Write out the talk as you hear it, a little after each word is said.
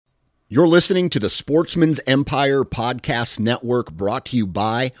You're listening to the Sportsman's Empire Podcast Network, brought to you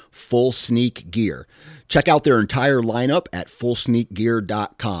by Full Sneak Gear. Check out their entire lineup at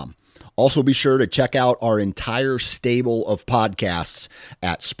fullsneakgear.com. Also be sure to check out our entire stable of podcasts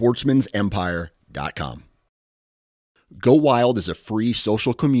at sportsmansempire.com. Go Wild is a free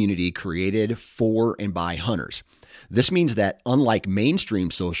social community created for and by hunters. This means that unlike mainstream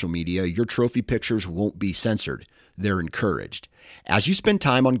social media, your trophy pictures won't be censored. They're encouraged. As you spend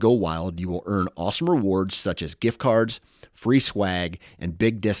time on Go Wild, you will earn awesome rewards such as gift cards, free swag, and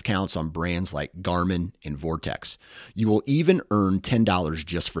big discounts on brands like Garmin and Vortex. You will even earn $10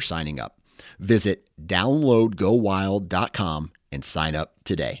 just for signing up. Visit downloadgowild.com and sign up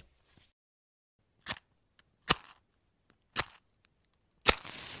today.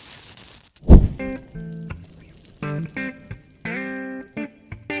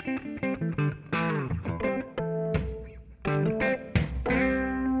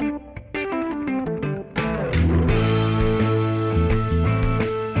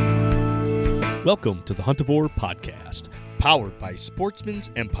 Welcome to the Huntavore podcast, powered by Sportsman's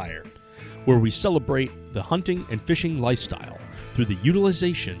Empire, where we celebrate the hunting and fishing lifestyle through the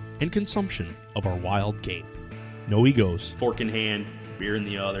utilization and consumption of our wild game. No egos, Fork in hand, beer in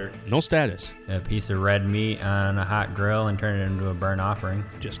the other. no status, A piece of red meat on a hot grill and turn it into a burnt offering.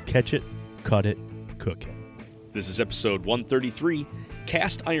 just catch it, cut it, cook it. This is episode 133,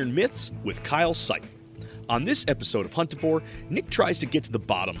 Cast Iron Myths with Kyle Seip. On this episode of Huntavore, Nick tries to get to the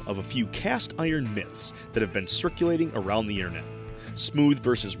bottom of a few cast iron myths that have been circulating around the internet. Smooth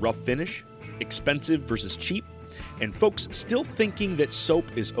versus rough finish, expensive versus cheap, and folks still thinking that soap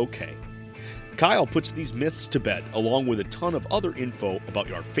is okay. Kyle puts these myths to bed along with a ton of other info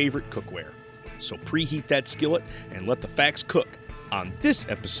about our favorite cookware. So preheat that skillet and let the facts cook on this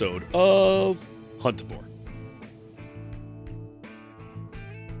episode of Huntavore.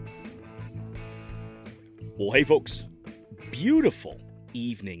 Well, hey folks, beautiful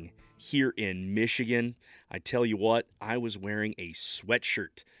evening here in Michigan. I tell you what, I was wearing a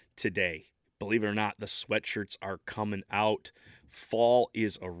sweatshirt today. Believe it or not, the sweatshirts are coming out. Fall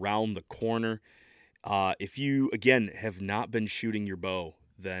is around the corner. If you, again, have not been shooting your bow,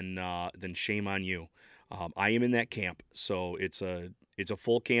 then shame on you. I am in that camp, so it's a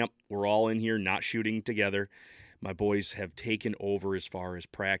full camp. We're all in here not shooting together. My boys have taken over as far as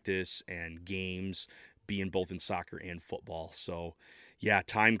practice and games, being both in soccer and football. So yeah,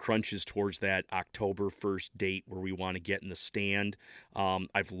 time crunches towards that October 1st date where we want to get in the stand.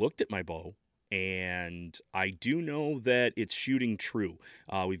 I've looked at my bow and I do know that it's shooting true.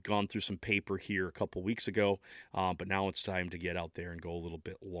 We've gone through some paper here a couple weeks ago, but now it's time to get out there and go a little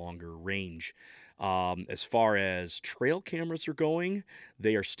bit longer range. As far as trail cameras are going,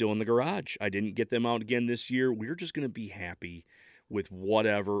 they are still in the garage. I didn't get them out again this year. We're just going to be happy with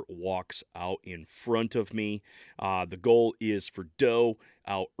whatever walks out in front of me. The goal is for doe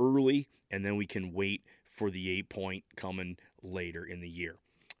out early, and then we can wait for the 8-point coming later in the year.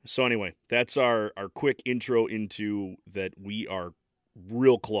 So anyway, that's our quick intro into that. We are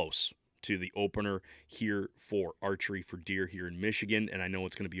real close to the opener here for archery for deer here in Michigan, and I know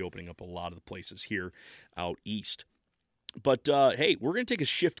it's going to be opening up a lot of the places here out east. But hey, we're going to take a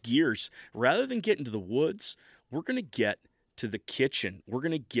shift gears. Rather than get into the woods, we're going to get to the kitchen. We're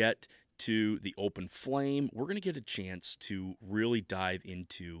going to get to the open flame. We're going to get a chance to really dive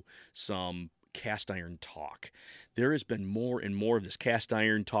into some cast iron talk. There has been more and more of this cast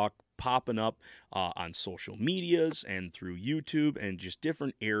iron talk popping up on social medias and through YouTube and just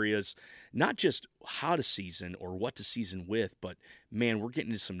different areas, not just how to season or what to season with, but man, we're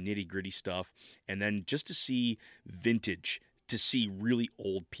getting into some nitty gritty stuff. And then just to see vintage, to see really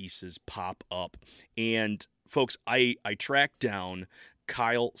old pieces pop up. And folks, I tracked down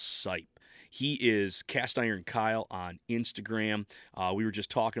Kyle Seip. He is Cast Iron Kyle on Instagram. We were just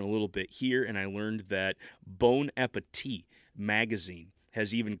talking a little bit here, and I learned that Bon Appetit magazine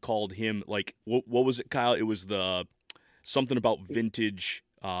has even called him, like, what was it, Kyle? It was the something about vintage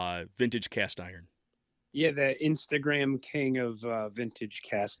cast iron. Yeah, the Instagram king of vintage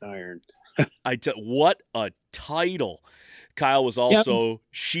cast iron. What a title. Kyle was also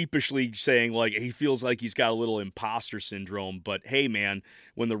sheepishly saying, like, he feels like he's got a little imposter syndrome. But hey, man,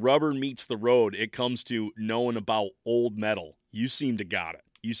 when the rubber meets the road, it comes to knowing about old metal. You seem to got it.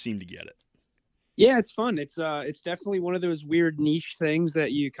 You seem to get it. Yeah, it's fun. It's definitely one of those weird niche things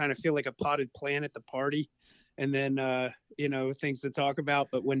that you kind of feel like a potted plant at the party, and then things to talk about.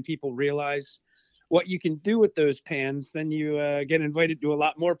 But when people realize what you can do with those pans, then you get invited to a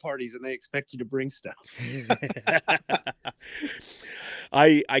lot more parties and they expect you to bring stuff.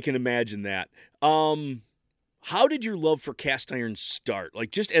 I can imagine that. How did your love for cast iron start?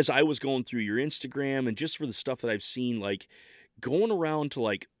 Like, just as I was going through your Instagram and just for the stuff that I've seen, like going around to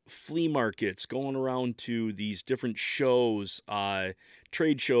like flea markets, going around to these different shows,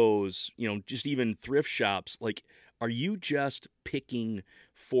 trade shows, just even thrift shops, like, are you just picking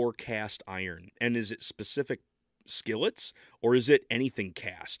for cast iron? And is it specific skillets, or is it anything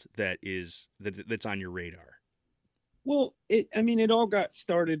cast that's on your radar? Well, it all got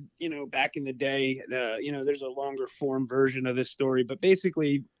started, back in the day. There's a longer form version of this story, but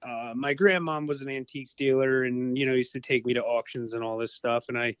basically, my grandmom was an antiques dealer and, used to take me to auctions and all this stuff.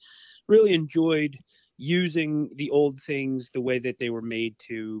 And I really enjoyed using the old things the way that they were made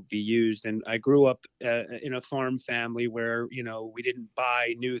to be used. And I grew up in a farm family where, we didn't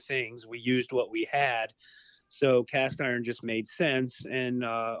buy new things. We used what we had. So cast iron just made sense. And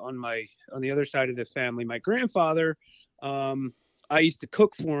on the other side of the family, my grandfather, I used to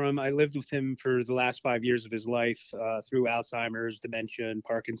cook for him. I lived with him for the last 5 years of his life, through Alzheimer's, dementia, and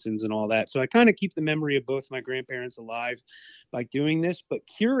Parkinson's, and all that. So I kind of keep the memory of both my grandparents alive by doing this, but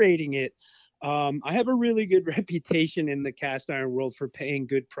curating it. I have a really good reputation in the cast iron world for paying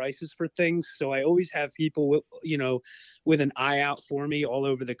good prices for things. So I always have people, with an eye out for me all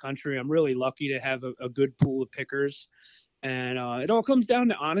over the country. I'm really lucky to have a good pool of pickers. And it all comes down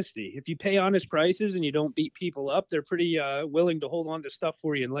to honesty. If you pay honest prices and you don't beat people up, they're pretty willing to hold on to stuff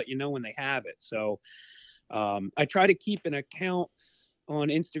for you and let you know when they have it. So I try to keep an account on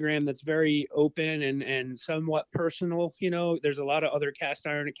Instagram that's very open and somewhat personal. There's a lot of other cast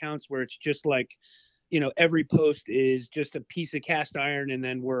iron accounts where it's just like, every post is just a piece of cast iron and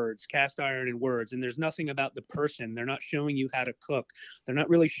then words, cast iron and words. And there's nothing about the person. They're not showing you how to cook. They're not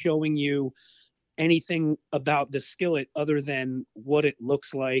really showing you anything about the skillet other than what it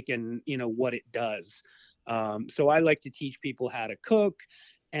looks like and, what it does. So I like to teach people how to cook.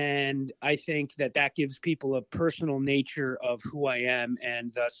 And I think that gives people a personal nature of who I am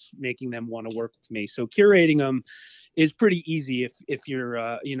and thus making them want to work with me. So curating them is pretty easy if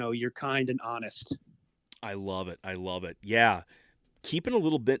you're, you're kind and honest. I love it. I love it. Yeah. Keeping a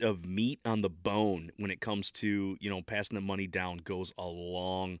little bit of meat on the bone when it comes to, passing the money down goes a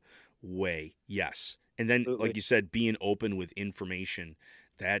long way. Yes. And then, Absolutely. like you said, being open with information,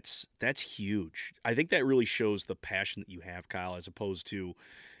 that's huge. I think that really shows the passion that you have, Kyle, as opposed to,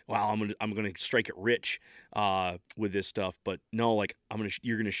 wow, I'm gonna strike it rich with this stuff. But no, like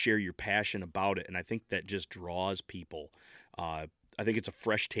you're gonna share your passion about it, and I think that just draws people. I think it's a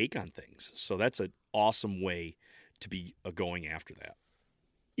fresh take on things, so that's an awesome way to be going after that.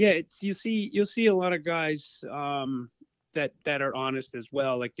 Yeah, you'll see a lot of guys that are honest as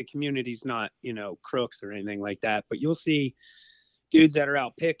well. Like the community's not, crooks or anything like that, but you'll see dudes that are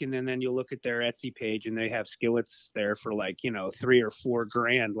out picking, and then you'll look at their Etsy page and they have skillets there for like, $3 or $4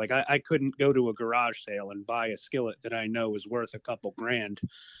 grand. Like I couldn't go to a garage sale and buy a skillet that I know is worth a couple grand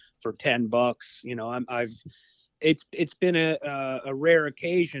for $10. It's been a rare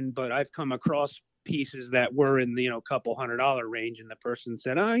occasion, but I've come across pieces that were in the couple $100 range, and the person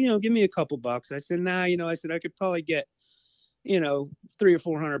said, oh, give me a couple bucks. I said, nah, I said I could probably get $300 or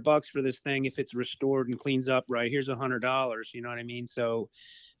 $400 for this thing if it's restored and cleans up right. Here's $100. You know what I mean? So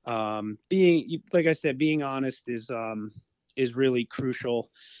being, like I said, being honest is really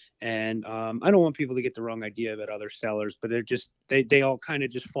crucial. And I don't want people to get the wrong idea about other sellers, but they all kind of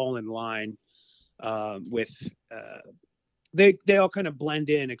just fall in line with they all kind of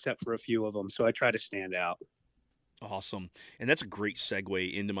blend in except for a few of them. So I try to stand out. Awesome. And that's a great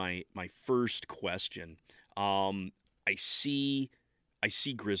segue into my first question. I see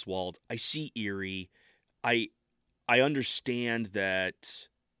Griswold, I see Erie. I understand that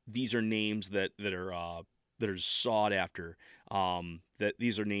these are names that are sought after. That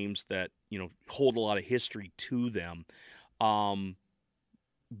these are names that, hold a lot of history to them.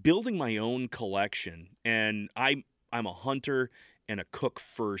 Building my own collection, and I'm a hunter and a cook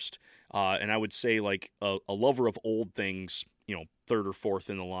first, and I would say like a lover of old things, third or fourth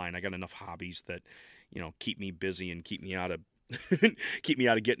in the line. I got enough hobbies that, keep me busy and keep me out of keep me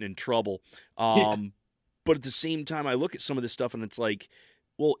out of getting in trouble. Yeah. But at the same time, I look at some of this stuff and it's like,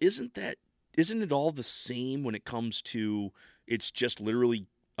 well, isn't it all the same when it comes to it's just literally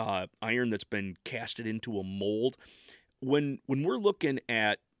iron that's been casted into a mold? When we're looking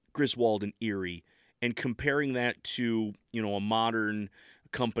at Griswold and Erie and comparing that to, a modern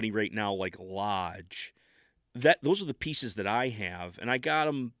company right now like Lodge, those are the pieces that I have, and I got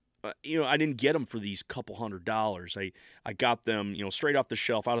them. I didn't get them for these couple $100. I got them, straight off the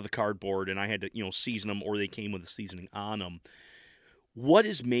shelf, out of the cardboard, and I had to, season them, or they came with the seasoning on them. What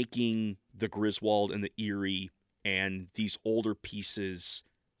is making the Griswold and the Erie and these older pieces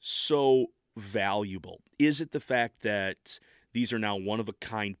so valuable? Is it the fact that these are now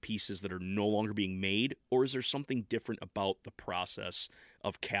one-of-a-kind pieces that are no longer being made, or is there something different about the process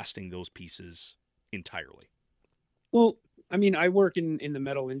of casting those pieces entirely? Well, I mean, I work in the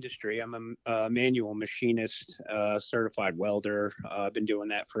metal industry. I'm a manual machinist, certified welder. I've been doing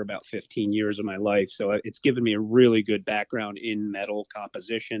that for about 15 years of my life. So it's given me a really good background in metal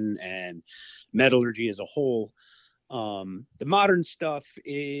composition and metallurgy as a whole. The modern stuff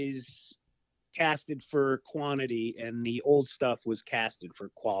is casted for quantity, and the old stuff was casted for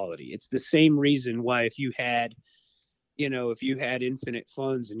quality. It's the same reason why if you had infinite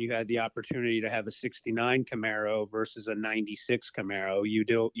funds and you had the opportunity to have a 69 Camaro versus a 96 Camaro,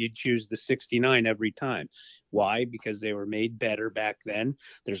 you'd choose the 69 every time. Why? Because they were made better back then.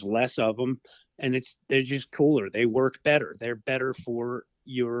 There's less of them, and they're just cooler. They work better. They're better for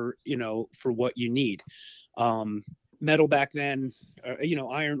for what you need. Metal back then,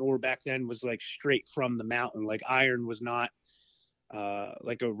 iron ore back then was like straight from the mountain. Like iron was not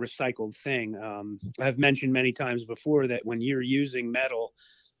like a recycled thing. I've mentioned many times before that when you're using metal,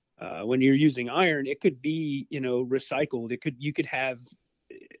 when you're using iron, it could be, recycled. You could have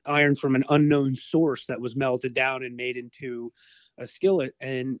iron from an unknown source that was melted down and made into a skillet.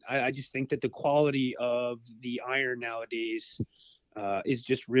 And I just think that the quality of the iron nowadays is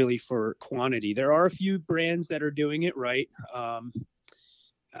just really for quantity. There are a few brands that are doing it right.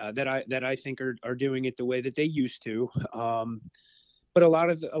 That I think are doing it the way that they used to. But a lot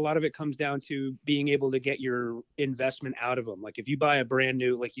of it comes down to being able to get your investment out of them. Like if you buy a brand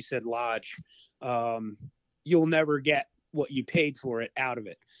new, like you said, Lodge, you'll never get what you paid for it out of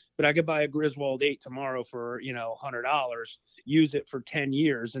it. But I could buy a Griswold 8 tomorrow for, $100, use it for 10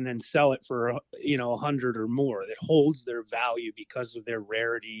 years and then sell it for, 100 or more. That holds their value because of their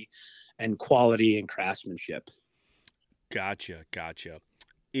rarity and quality and craftsmanship. Gotcha.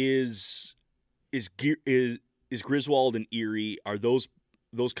 Is Griswold and Erie, are those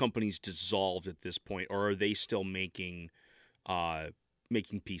companies dissolved at this point, or are they still making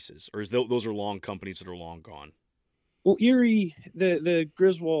pieces, or those are long companies that are long gone? Well, Erie, the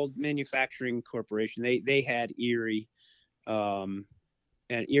Griswold Manufacturing Corporation, they had Erie, and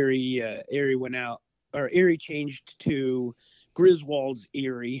Erie went out, or Erie changed to Griswold's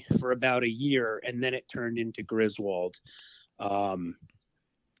Erie for about a year, and then it turned into Griswold.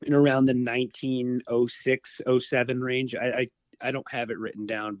 In around the 1906-07 range. I don't have it written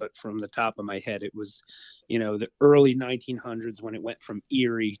down, but from the top of my head, it was, the early 1900s when it went from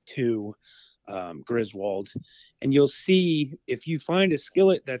Erie to Griswold. And you'll see if you find a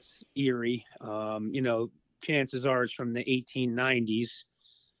skillet that's Erie, chances are it's from the 1890s,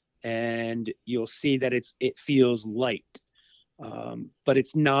 and you'll see that it feels light, but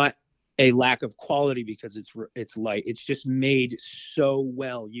it's not a lack of quality because it's light. It's just made so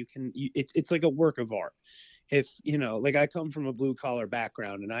well. It's like a work of art. If like I come from a blue collar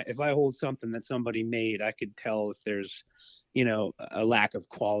background, and if I hold something that somebody made, I could tell if there's a lack of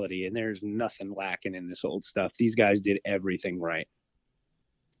quality, and there's nothing lacking in this old stuff. These guys did everything right.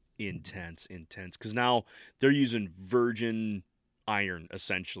 Intense, because now they're using virgin iron.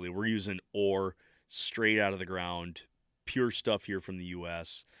 Essentially, we're using ore straight out of the ground, pure stuff here from the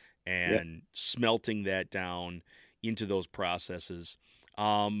U.S., and smelting that down into those processes.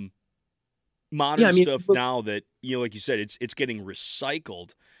 Modern stuff now that, like you said, it's getting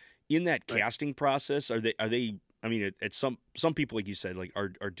recycled in that casting process. Are they, I mean, at some people, like you said, like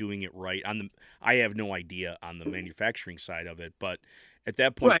are doing it right I have no idea on the manufacturing side of it, but at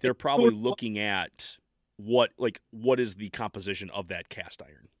that point they're probably looking at what is the composition of that cast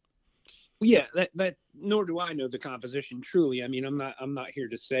iron. Yeah, that nor do I know the composition truly. I mean, I'm not here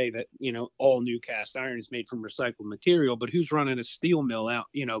to say that, all new cast iron is made from recycled material, but who's running a steel mill out,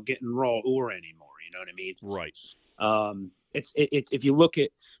 getting raw ore anymore? You know what I mean? Right. If you look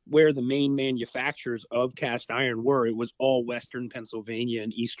at where the main manufacturers of cast iron were, it was all Western Pennsylvania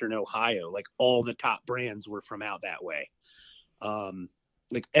and Eastern Ohio. Like all the top brands were from out that way.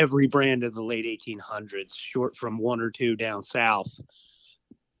 Like every brand of the late 1800s, short from one or two down south,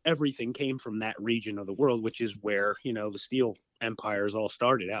 everything came from that region of the world, which is where, the steel empires all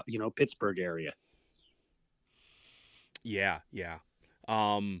started out, Pittsburgh area. Yeah.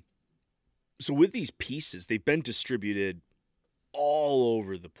 So with these pieces, they've been distributed all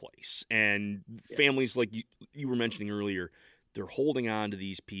over the place, and families like you were mentioning earlier, they're holding on to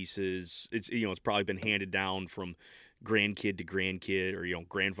these pieces. It's probably been handed down from grandkid to grandkid, or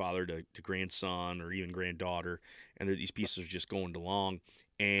grandfather to grandson, or even granddaughter, and these pieces are just going along.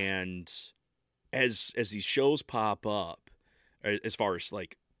 And as these shows pop up, as far as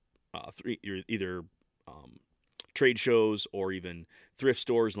like either trade shows or even thrift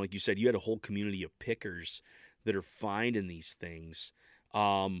stores, and like you said, you had a whole community of pickers that are finding these things.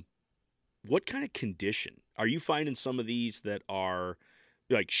 What kind of condition are you finding some of these that are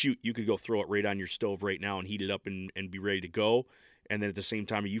like, shoot, you could go throw it right on your stove right now and heat it up and be ready to go? And then at the same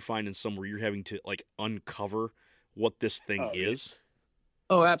time, are you finding some where you're having to like uncover what this thing is?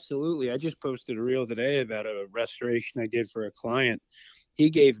 Oh, absolutely. I just posted a reel today about a restoration I did for a client. He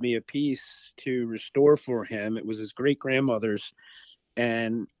gave me a piece to restore for him. It was his great grandmother's,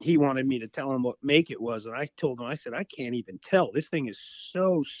 and he wanted me to tell him what make it was. And I told him, I said, I can't even tell. This thing is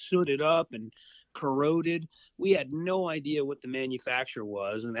so sooted up and corroded. We had no idea what the manufacturer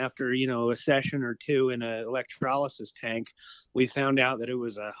was. And after, a session or two in an electrolysis tank, we found out that it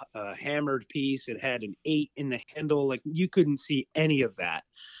was a hammered piece. It had an 8 in the handle. Like, you couldn't see any of that.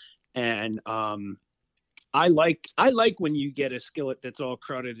 And, I like when you get a skillet that's all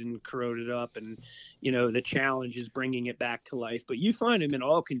crudted and corroded up, and the challenge is bringing it back to life. But you find them in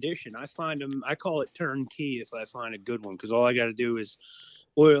all condition. I call it turnkey if I find a good one, because all I got to do is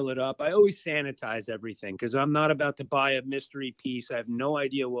oil it up. I always sanitize everything, because I'm not about to buy a mystery piece. I have no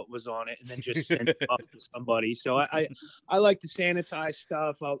idea what was on it and then just send it off to somebody. So I like to sanitize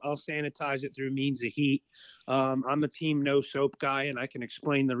stuff. I'll sanitize it through means of heat. I'm a team no soap guy, and I can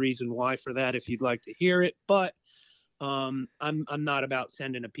explain the reason why for that if you'd like to hear it. But I'm not about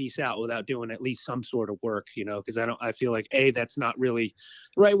sending a piece out without doing at least some sort of work, because I feel like that's not really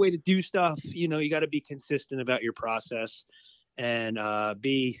the right way to do stuff. You got to be consistent about your process. And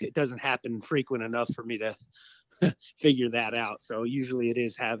B, it doesn't happen frequent enough for me to figure that out. So usually it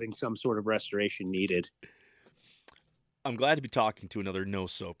is having some sort of restoration needed. I'm glad to be talking to another no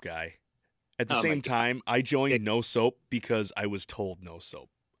soap guy. At the same time, I joined no soap because I was told no soap.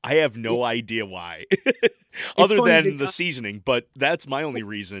 I have no idea why, other than the seasoning, but that's my only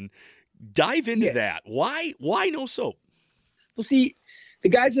reason. Dive into that. Why no soap? Well, see, the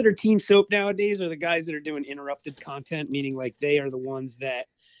guys that are team soap nowadays are the guys that are doing interrupted content, meaning like they are the ones that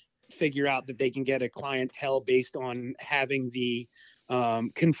figure out that they can get a clientele based on having the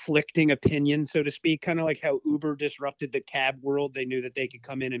conflicting opinion, so to speak, kind of like how Uber disrupted the cab world. They knew that they could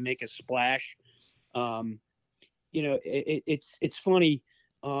come in and make a splash. It's funny.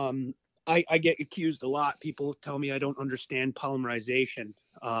 I get accused a lot. People tell me I don't understand polymerization.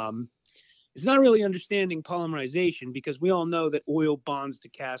 It's not really understanding polymerization, because we all know that oil bonds to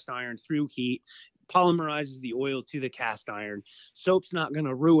cast iron through heat, polymerizes the oil to the cast iron. Soap's not going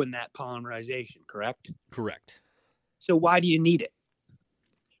to ruin that polymerization, correct? Correct. So why do you need it?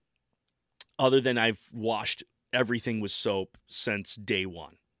 Other than I've washed everything with soap since day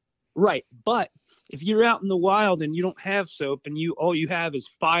one. Right. But if you're out in the wild and you don't have soap and all you have is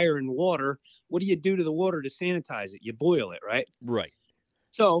fire and water, what do you do to the water to sanitize it? You boil it, right? Right.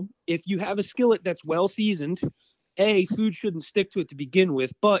 So if you have a skillet that's well seasoned, food shouldn't stick to it to begin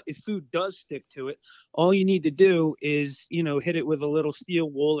with. But if food does stick to it, all you need to do is, hit it with a little steel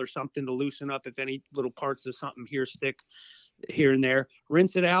wool or something to loosen up if any little parts of something here stick here and there.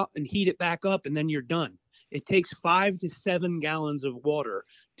 Rinse it out and heat it back up, and then you're done. It takes 5 to 7 gallons of water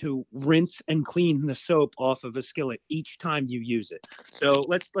to rinse and clean the soap off of a skillet each time you use it. So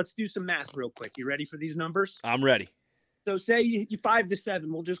let's do some math real quick. You ready for these numbers? I'm ready. So say you 5 to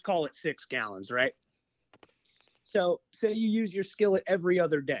 7, we'll just call it 6 gallons, right? So say you use your skillet every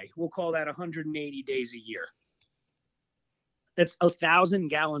other day. We'll call that 180 days a year. That's 1,000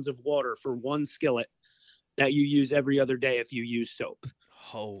 gallons of water for one skillet that you use every other day if you use soap.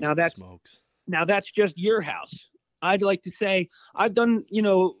 Holy smokes. Now that's just your house. I'd like to say I've done,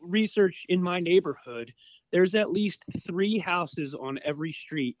 research in my neighborhood. There's at least 3 houses on every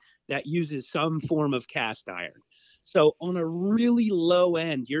street that uses some form of cast iron. So on a really low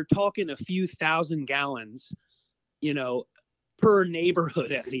end, you're talking a few thousand gallons, per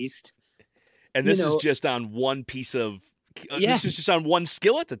neighborhood at least. And this is just on one piece of, this is just on one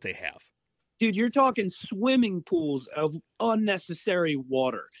skillet that they have. Dude, you're talking swimming pools of unnecessary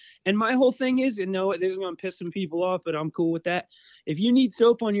water. And my whole thing is, this is going to piss some people off, but I'm cool with that. If you need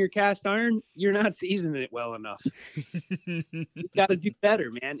soap on your cast iron, you're not seasoning it well enough. You got to do better,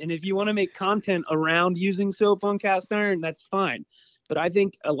 man. And if you want to make content around using soap on cast iron, that's fine. But I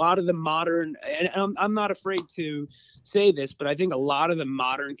think a lot of the modern, and I'm not afraid to say this, but I think a lot of the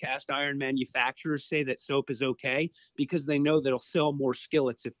modern cast iron manufacturers say that soap is okay because they know they'll sell more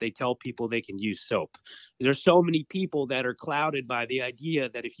skillets if they tell people they can use soap. There's so many people that are clouded by the idea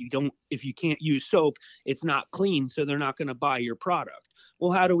that if you can't use soap, it's not clean, so they're not going to buy your product.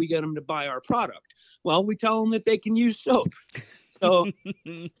 Well, how do we get them to buy our product? Well, we tell them that they can use soap. So,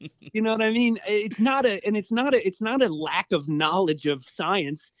 you know what I mean? It's not a lack of knowledge of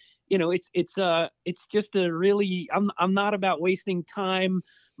science. it's just a really, I'm not about wasting time,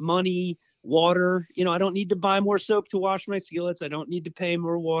 money, water. I don't need to buy more soap to wash my skillets. I don't need to pay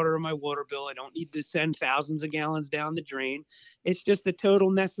more water on my water bill. I don't need to send thousands of gallons down the drain. It's just a total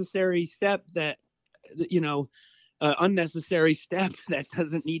necessary step that, unnecessary step that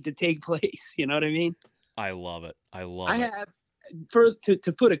doesn't need to take place. You know what I mean? I love it. I love I it. have,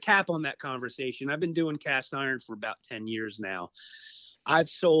 to put a cap on that conversation, I've been doing cast iron for about 10 years now. I've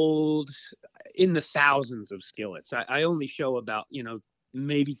sold in the thousands of skillets. I only show about,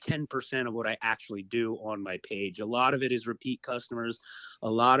 maybe 10% of what I actually do on my page. A lot of it is repeat customers. A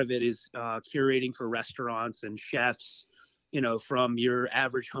lot of it is curating for restaurants and chefs, from your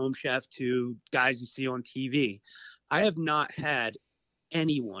average home chef to guys you see on TV. I have not had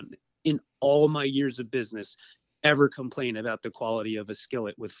anyone in all my years of business ever complain about the quality of a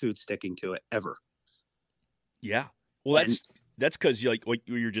skillet with food sticking to it, ever. Yeah. Well, And that's because like what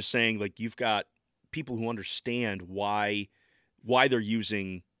you were just saying, like you've got people who understand why they're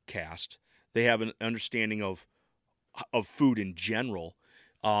using cast. They have an understanding of food in general.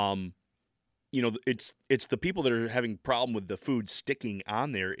 It's the people that are having problem with the food sticking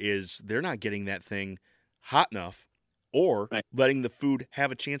on there is they're not getting that thing hot enough or Right. letting the food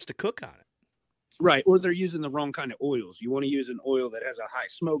have a chance to cook on it. Right. Or they're using the wrong kind of oils. You want to use an oil that has a high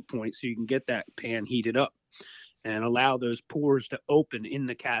smoke point so you can get that pan heated up and allow those pores to open in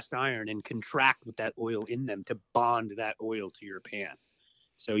the cast iron and contract with that oil in them to bond that oil to your pan.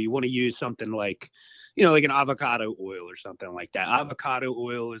 So you want to use something like, like an avocado oil or something like that. Avocado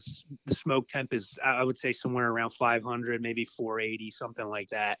oil is, the smoke temp is, I would say, somewhere around 500, maybe 480, something like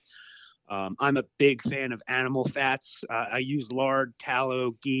that. I'm a big fan of animal fats. I use lard,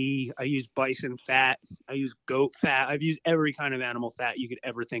 tallow, ghee. I use bison fat. I use goat fat. I've used every kind of animal fat you could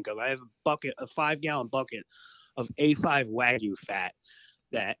ever think of. I have a 5-gallon bucket of A5 Wagyu fat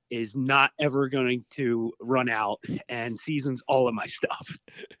that is not ever going to run out and seasons all of my stuff.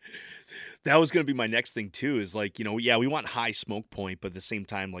 That was going to be my next thing too, is like, we want high smoke point, but at the same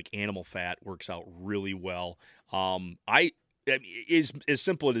time, like animal fat works out really well. I is as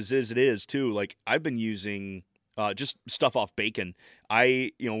simple as it is too. Like I've been using just stuff off bacon.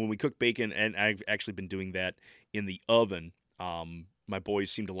 When we cook bacon, and I've actually been doing that in the oven. My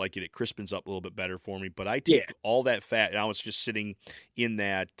boys seem to like it. It crispens up a little bit better for me. But I take all that fat, now it's just sitting in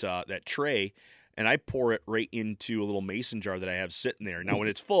that tray, and I pour it right into a little mason jar that I have sitting there. Now, when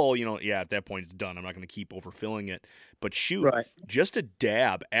it's full, at that point it's done. I'm not going to keep overfilling it. But shoot, Right. just a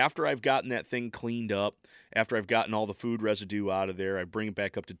dab after I've gotten that thing cleaned up, after I've gotten all the food residue out of there, I bring it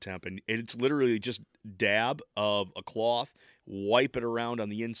back up to temp, and it's literally just dab of a cloth, wipe it around on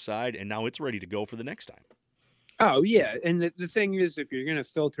the inside, and now it's ready to go for the next time. Oh, yeah. And the thing is, if you're going to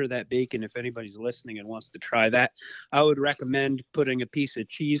filter that bacon, if anybody's listening and wants to try that, I would recommend putting a piece of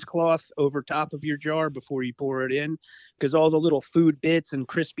cheesecloth over top of your jar before you pour it in, because all the little food bits and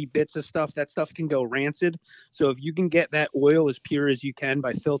crispy bits of stuff, that stuff can go rancid. So if you can get that oil as pure as you can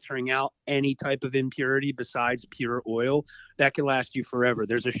by filtering out any type of impurity besides pure oil, that can last you forever.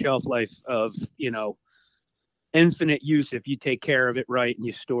 There's a shelf life of, infinite use if you take care of it right and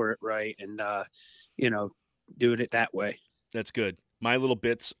you store it right and, doing it that way. That's good. My little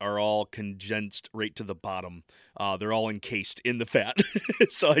bits are all condensed right to the bottom. They're all encased in the fat,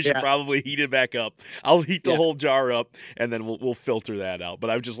 so I should probably heat it back up. I'll heat the whole jar up, and then we'll filter that out. But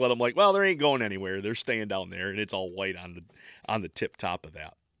I've just let them like, well, they ain't going anywhere. They're staying down there, and it's all white on the tip top of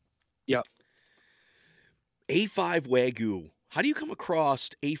that. Yep. A5 Wagyu. How do you come across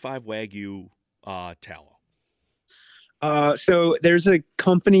A5 Wagyu tallow? So there's a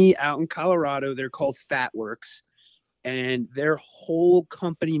company out in Colorado. They're called Fatworks, and their whole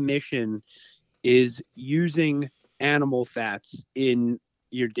company mission is using animal fats in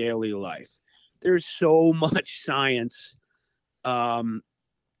your daily life. There's so much science.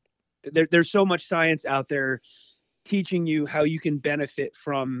 There's so much science out there teaching you how you can benefit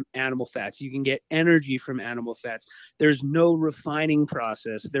from animal fats. You can get energy from animal fats. There's no refining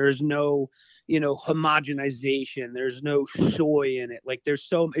process. There's no, homogenization. There's no soy in it. Like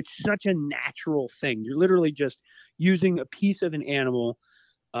it's such a natural thing. You're literally just using a piece of an animal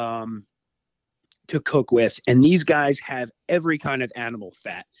to cook with. And these guys have every kind of animal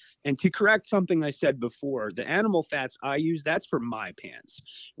fat. And to correct something I said before, the animal fats I use, that's for my pans.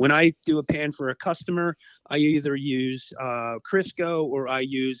 When I do a pan for a customer, I either use Crisco or I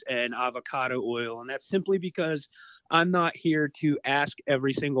use an avocado oil. And that's simply because I'm not here to ask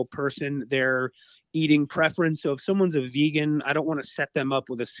every single person their eating preference. So if someone's a vegan, I don't want to set them up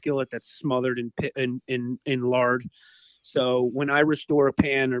with a skillet that's smothered in lard. So when I restore a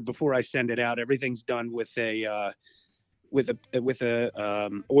pan or before I send it out, everything's done with a with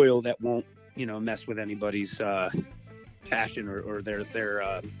a oil that won't, mess with anybody's passion or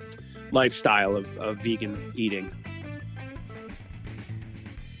their lifestyle of vegan eating.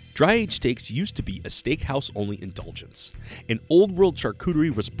 Dry-aged steaks used to be a steakhouse-only indulgence, and Old World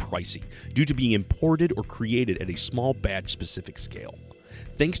charcuterie was pricey due to being imported or created at a small batch-specific scale.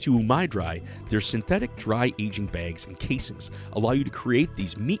 Thanks to Umai Dry, their synthetic dry aging bags and casings allow you to create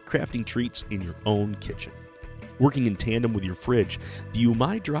these meat crafting treats in your own kitchen. Working in tandem with your fridge, the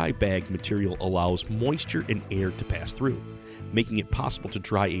Umai Dry bag material allows moisture and air to pass through, making it possible to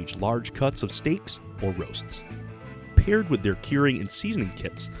dry age large cuts of steaks or roasts. Paired with their curing and seasoning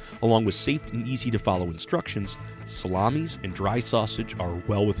kits, along with safe and easy to follow instructions, salamis and dry sausage are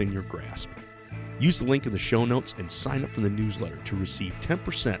well within your grasp. Use the link in the show notes and sign up for the newsletter to receive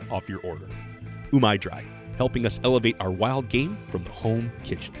 10% off your order. Umai Dry, helping us elevate our wild game from the home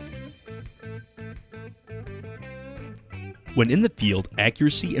kitchen. When in the field,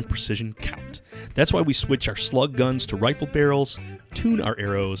 accuracy and precision count. That's why we switch our slug guns to rifle barrels, tune our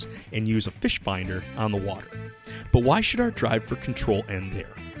arrows, and use a fish finder on the water. But why should our drive for control end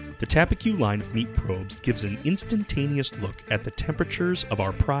there? The Tapacu line of meat probes gives an instantaneous look at the temperatures of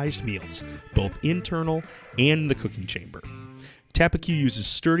our prized meals, both internal and in the cooking chamber. Tapacu uses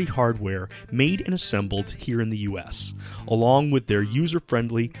sturdy hardware made and assembled here in the US, along with their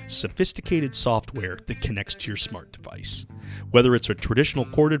user-friendly, sophisticated software that connects to your smart device. Whether it's a traditional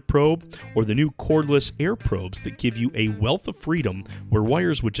corded probe or the new cordless air probes that give you a wealth of freedom where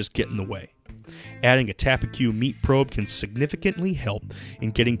wires would just get in the way. Adding a Tapacu meat probe can significantly help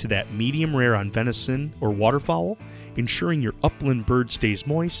in getting to that medium rare on venison or waterfowl, ensuring your upland bird stays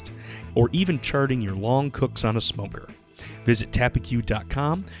moist, or even charting your long cooks on a smoker. Visit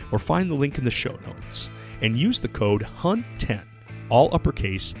tapacu.com or find the link in the show notes and use the code HUNT10, all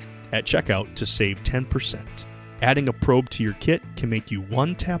uppercase, at checkout to save 10%. Adding a probe to your kit can make you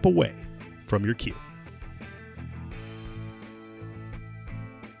one tap away from your queue.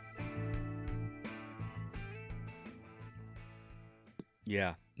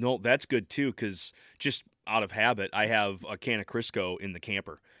 Yeah, no, that's good too, because just out of habit, I have a can of Crisco in the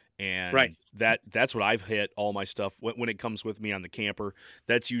camper. And Right. that's what I've hit all my stuff when it comes with me on the camper.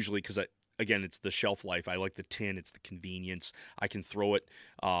 That's usually because, again, it's the shelf life. I like the tin. It's the convenience. I can throw it.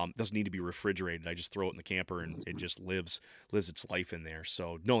 Doesn't need to be refrigerated. I just throw it in the camper and it just lives its life in there.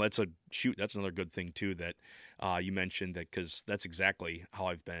 So, no, that's another good thing too that you mentioned, that because that's exactly how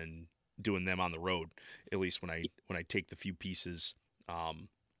I've been doing them on the road, at least when I take the few pieces.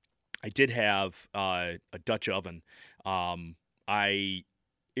 I did have a Dutch oven.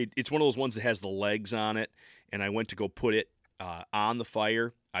 It's one of those ones that has the legs on it, and I went to go put it on the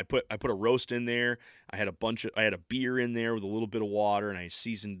fire. I put a roast in there. I had a beer in there with a little bit of water, and I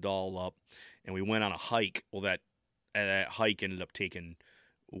seasoned it all up. And we went on a hike. Well, that hike ended up taking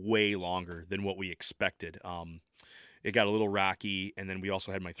way longer than what we expected. It got a little rocky, and then we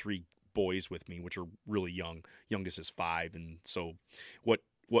also had my 3 boys with me, which are really young. Youngest is 5, and so what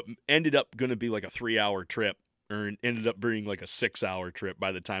ended up going to be like a 3-hour trip ended up being like a 6-hour trip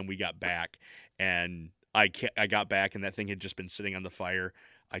by the time we got back. And I got back, and that thing had just been sitting on the fire.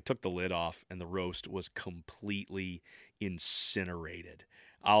 I took the lid off, and the roast was completely incinerated.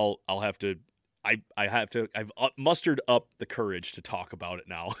 I've mustered up the courage to talk about it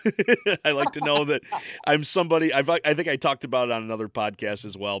now. I like to know that I'm somebody. I think I talked about it on another podcast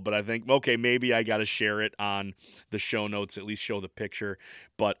as well, but I think, okay, maybe I got to share it on the show notes, at least show the picture.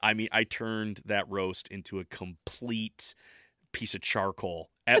 But I mean, I turned that roast into a complete piece of charcoal.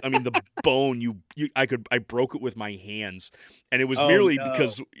 I mean, the bone, I broke it with my hands, and it was merely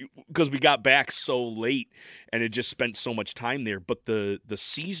because we got back so late and it just spent so much time there. But the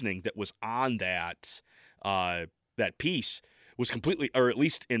seasoning that was on that piece was completely, or at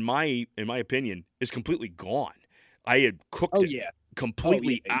least in my opinion, is completely gone. I had cooked it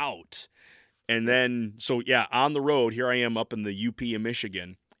completely out. And then, so yeah, on the road, here I am up in the UP in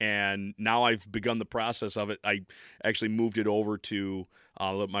Michigan, and now I've begun the process of it. I actually moved it over to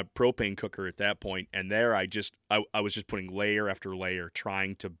my propane cooker at that point, and there I was just putting layer after layer,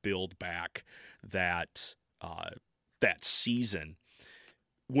 trying to build back that season.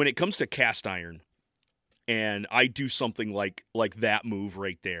 When it comes to cast iron, and I do something like that move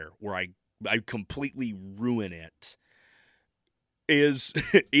right there, where I completely ruin it. Is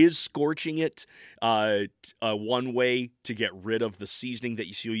scorching it one way to get rid of the seasoning that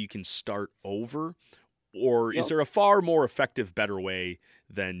you can start over? Or is there a far more effective, better way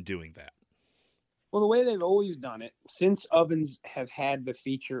than doing that? Well, the way they've always done it, since ovens have had the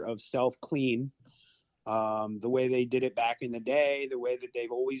feature of self-clean, The way they did it back in the day, the way that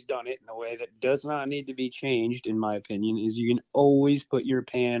they've always done it, and the way that does not need to be changed, in my opinion, is you can always put your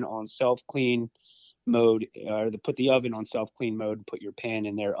pan on self-clean mode, or put the oven on self-clean mode and put your pan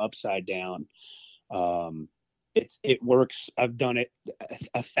in there upside down. Um, it works. I've done it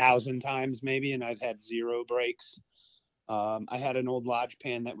 1,000 times maybe, and I've had zero breaks. I had an old lodge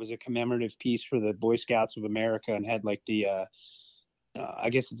pan that was a commemorative piece for the Boy Scouts of America and had like the I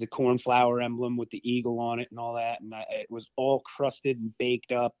guess it's a cornflower emblem with the eagle on it and all that. And it was all crusted and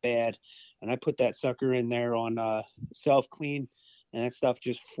baked up bad. And I put that sucker in there on self clean, and that stuff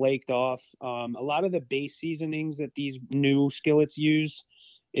just flaked off. A lot of the base seasonings that these new skillets use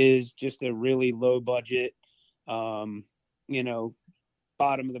is just a really low budget, um, you know,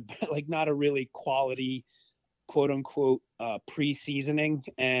 bottom of the like not a really quality quote unquote pre seasoning.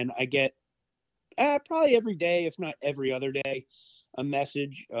 And I get probably every day, if not every other day, a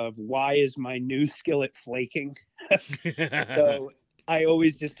message of why is my new skillet flaking. So I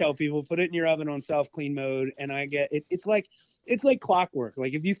always just tell people, put it in your oven on self clean mode, and I get it. It's like clockwork.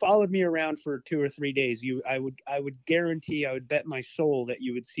 Like if you followed me around for 2 or 3 days, I would guarantee, I would bet my soul that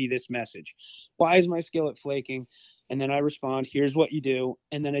you would see this message. Why is my skillet flaking? And then I respond, here's what you do.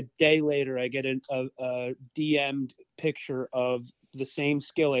 And then a day later, I get a DM'd picture of the same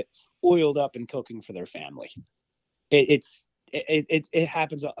skillet oiled up and cooking for their family. It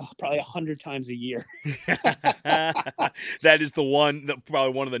happens probably 100 times a year. That is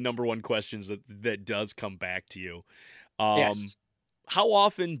probably one of the number one questions that does come back to you. Yes. How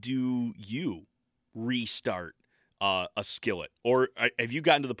often do you restart a skillet, or have you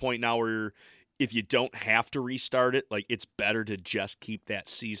gotten to the point now where if you don't have to restart it, like it's better to just keep that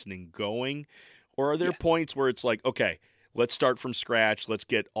seasoning going? Or are there points where it's like, okay, let's start from scratch, let's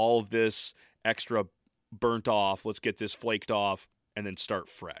get all of this extra burnt off, let's get this flaked off, and then start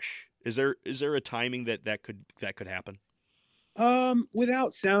fresh? Is there a timing that could happen?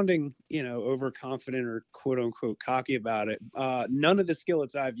 Without sounding, overconfident or quote unquote cocky about it, none of the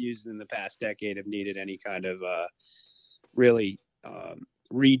skillets I've used in the past decade have needed any kind of really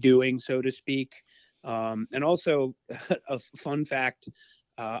redoing, so to speak. And also, a fun fact,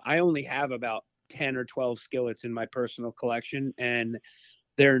 I only have about 10 or 12 skillets in my personal collection, and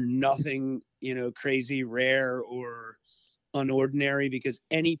they're nothing, crazy, rare, or unordinary, because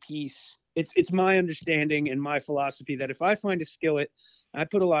any piece, it's my understanding and my philosophy that if I find a skillet, I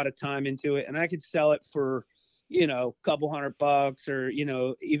put a lot of time into it, and I could sell it for, a couple $100,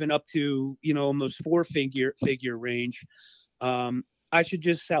 or, even up to, almost figure range. I should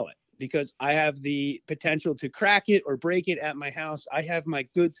just sell it, because I have the potential to crack it or break it at my house. I have my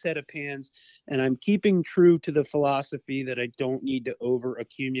good set of pans, and I'm keeping true to the philosophy that I don't need to over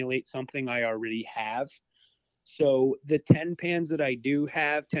accumulate something I already have. So the 10 pans that I do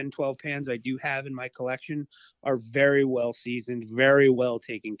have, 10, 12 pans I do have in my collection, are very well seasoned, very well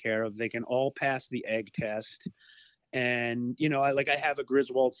taken care of. They can all pass the egg test. And, I have a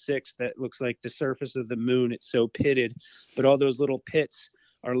Griswold 6 that looks like the surface of the moon. It's so pitted, but all those little pits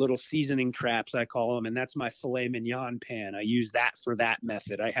are little seasoning traps, I call them. And that's my filet mignon pan. I use that for that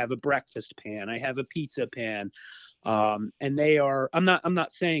method. I have a breakfast pan. I have a pizza pan. And they are, I'm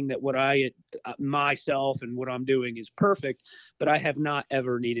not saying that what myself and what I'm doing is perfect, but I have not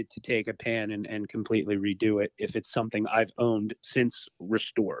ever needed to take a pan and completely redo it if it's something I've owned since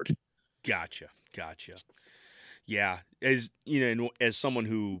restored. Gotcha. Yeah, as as someone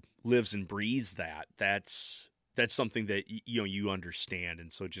who lives and breathes that's something that you understand,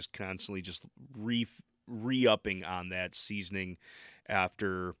 and so just constantly just re-upping on that seasoning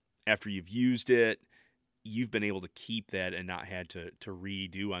after you've used it, you've been able to keep that and not had to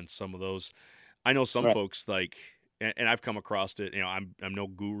redo on some of those. I know some folks like, and I've come across it. I'm no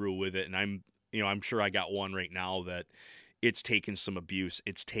guru with it, and I'm sure I got one right now that it's taken some abuse,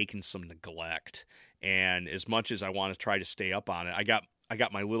 it's taken some neglect. And as much as I want to try to stay up on it, I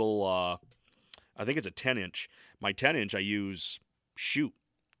got my little, I think it's a 10-inch. My 10-inch I use,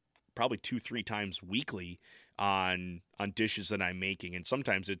 probably 2-3 times weekly on dishes that I'm making. And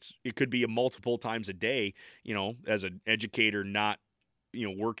sometimes it could be a multiple times a day, as an educator, not,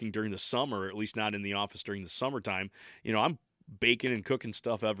 working during the summer, or at least not in the office during the summertime. I'm baking and cooking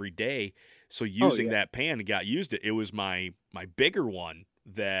stuff every day. So using that pan, it was my bigger one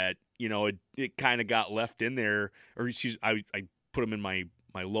that, it kind of got left in there, or I put them in my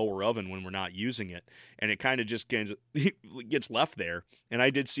lower oven when we're not using it, and it kind of just gets left there. And I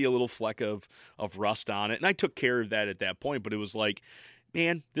did see a little fleck of rust on it, and I took care of that at that point, but it was like,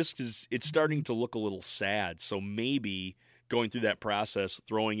 man, it's starting to look a little sad. So maybe going through that process,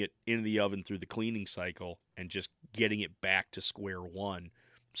 throwing it into the oven through the cleaning cycle, and just getting it back to square one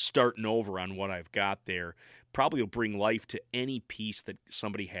starting over on what I've got there probably will bring life to any piece that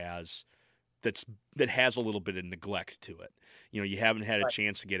somebody has that has a little bit of neglect to it. You haven't had a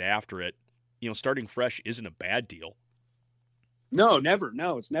chance to get after it. Starting fresh isn't a bad deal. No, never.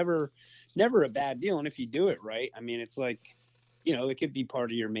 No, it's never a bad deal. And if you do it right, I mean, it's like, it could be part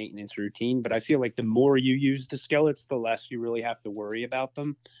of your maintenance routine, but I feel like the more you use the skillets, the less you really have to worry about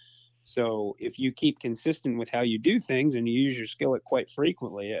them. So if you keep consistent with how you do things and you use your skillet quite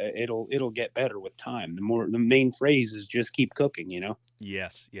frequently, it'll get better with time. The main phrase is just keep cooking,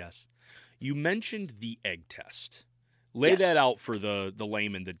 Yes. You mentioned the egg test. Lay that out for the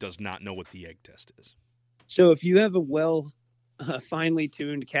layman that does not know what the egg test is. So if you have a finely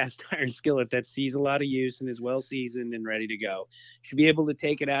tuned cast iron skillet that sees a lot of use and is well seasoned and ready to go, you should be able to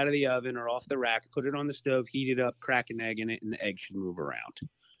take it out of the oven or off the rack, put it on the stove, heat it up, crack an egg in it, and the egg should move around.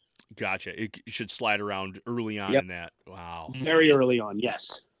 Gotcha. It should slide around early on in that. Wow. Very early on,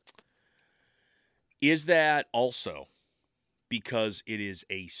 yes. Is that also because it is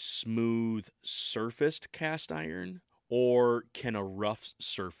a smooth surfaced cast iron, or can a rough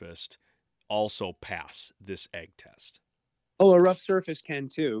surfaced also pass this egg test? Oh, a rough surface can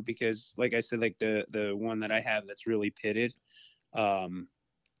too, because like I said, like the one that I have that's really pitted,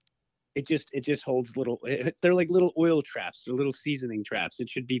 it just holds they're like little oil traps, they're little seasoning traps. It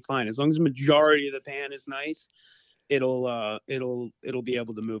should be fine as long as the majority of the pan is nice. It'll be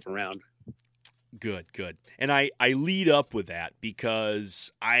able to move around. Good. And I lead up with that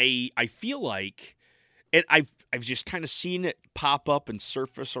because I feel like, and I've just kind of seen it pop up and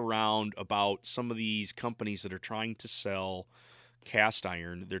surface around about some of these companies that are trying to sell cast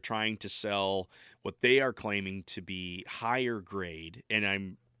iron. They're trying to sell what they are claiming to be higher grade, and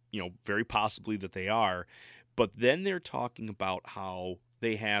I'm very possibly that they are, but then they're talking about how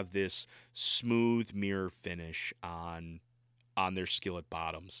they have this smooth mirror finish on their skillet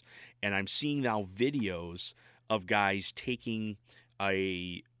bottoms. And I'm seeing now videos of guys taking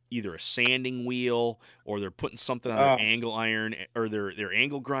either a sanding wheel or they're putting something on their angle iron or their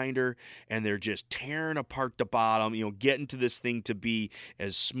angle grinder, and they're just tearing apart the bottom, getting to this thing to be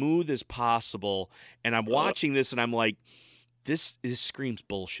as smooth as possible. And I'm watching this and I'm like, this screams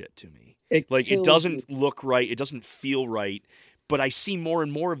bullshit to me. It doesn't look right. It doesn't feel right. But I see more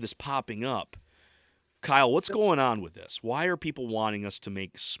and more of this popping up. Kyle, what's going on with this? Why are people wanting us to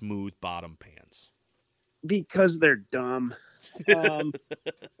make smooth bottom pans? Because they're dumb.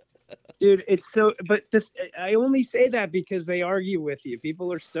 Dude, it's so, but I only say that because they argue with you.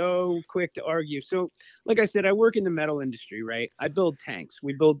 People are so quick to argue. So, like I said, I work in the metal industry, right? I build tanks.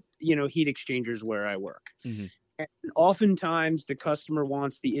 We build, heat exchangers where I work. Mm-hmm. And oftentimes the customer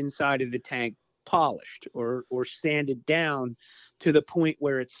wants the inside of the tank polished or sanded down to the point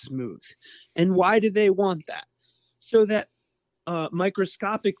where it's smooth. And why do they want that? So that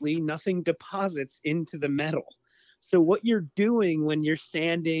microscopically nothing deposits into the metal. So what you're doing when you're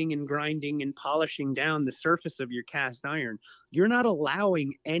sanding and grinding and polishing down the surface of your cast iron, you're not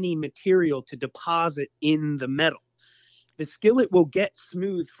allowing any material to deposit in the metal. The skillet will get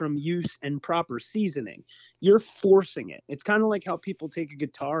smooth from use and proper seasoning. You're forcing it. It's kind of like how people take a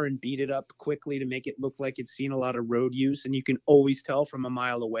guitar and beat it up quickly to make it look like it's seen a lot of road use, and you can always tell from a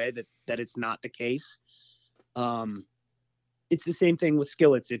mile away that it's not the case. It's the same thing with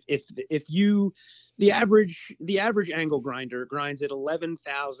skillets. If you the average angle grinder grinds at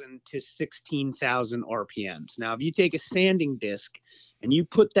 11,000 to 16,000 RPMs. Now, if you take a sanding disc and you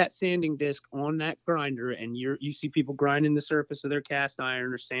put that sanding disc on that grinder, and you see people grinding the surface of their cast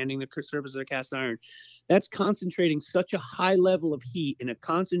iron or sanding the surface of their cast iron, that's concentrating such a high level of heat in a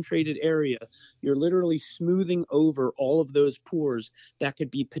concentrated area. You're literally smoothing over all of those pores that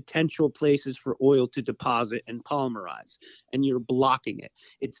could be potential places for oil to deposit and polymerize, and you're blocking it.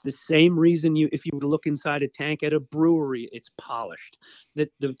 It's the same reason if you were to look inside a tank at a brewery, it's polished. The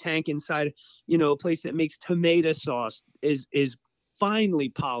tank inside, a place that makes tomato sauce is finely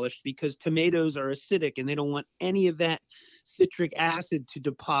polished, because tomatoes are acidic and they don't want any of that citric acid to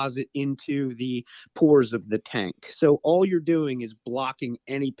deposit into the pores of the tank. So all you're doing is blocking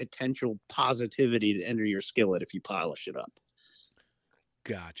any potential positivity to enter your skillet if you polish it up.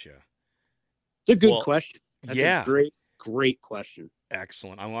 Gotcha. It's a good question. That's a great question.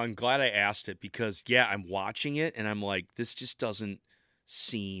 Excellent. I'm glad I asked it because, I'm watching it and I'm like, this just doesn't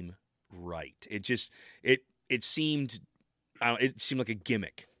seem right. It seemed like a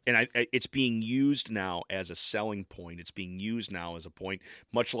gimmick. And it's being used now as a selling point. It's being used now as a point,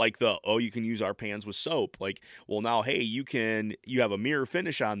 much like you can use our pans with soap. Like, well, now, hey, you have a mirror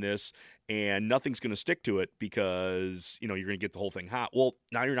finish on this and nothing's going to stick to it because, you're going to get the whole thing hot. Well,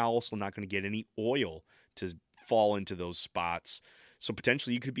 now you're also not going to get any oil to fall into those spots. So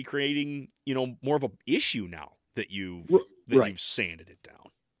potentially you could be creating, more of a issue now that you've Right. sanded it down.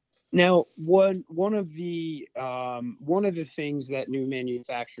 Now, one of the things that new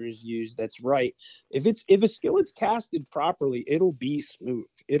manufacturers use that's right, if a skillet's casted properly, it'll be smooth.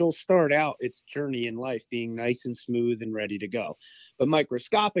 It'll start out its journey in life being nice and smooth and ready to go. But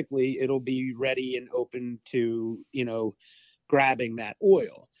microscopically, it'll be ready and open to, grabbing that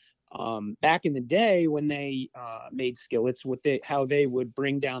oil. Back in the day when they made skillets, how they would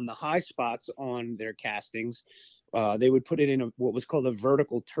bring down the high spots on their castings, they would put it in what was called a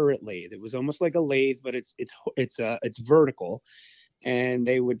vertical turret lathe. It was almost like a lathe, but it's vertical, and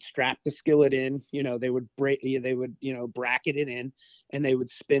they would strap the skillet in. They would bracket it in, and they would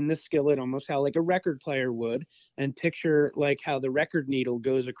spin the skillet almost how like a record player would, and picture like how the record needle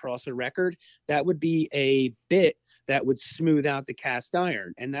goes across a record. That would be a bit that would smooth out the cast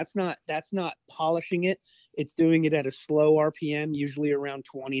iron, and that's not polishing it. It's doing it at a slow RPM, usually around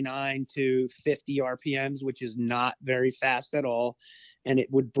 29 to 50 RPMs, which is not very fast at all. And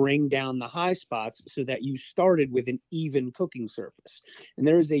it would bring down the high spots so that you started with an even cooking surface. And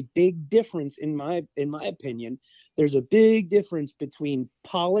there is a big difference in my opinion. There's a big difference between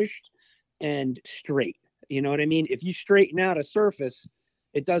polished and straight. You know what I mean? If you straighten out a surface,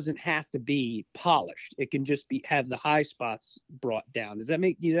 it doesn't have to be polished. It can just have the high spots brought down. Does that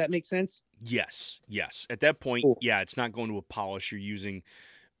make sense? Yes. At that point, Cool. yeah, it's not going to a polish. You're using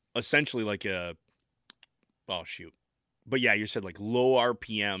essentially like but yeah, you said like low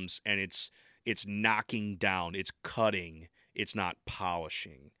RPMs, and it's knocking down, it's cutting, it's not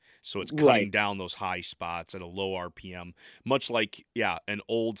polishing. So it's cutting Right. down those high spots at a low RPM, much like an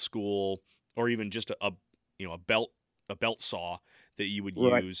old school, or even just a belt saw that you would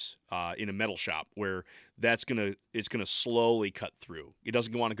Right. use in a metal shop, where it's gonna slowly cut through. It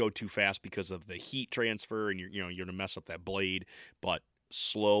doesn't want to go too fast because of the heat transfer, and you're gonna mess up that blade. But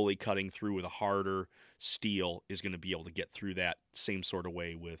slowly cutting through with a harder steel is going to be able to get through that same sort of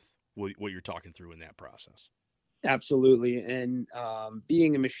way with what you're talking through in that process. Absolutely. And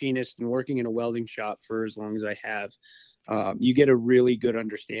being a machinist and working in a welding shop for as long as I have, you get a really good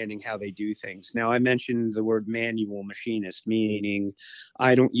understanding how they do things. Now, I mentioned the word manual machinist, meaning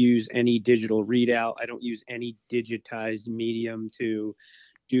I don't use any digital readout. I don't use any digitized medium to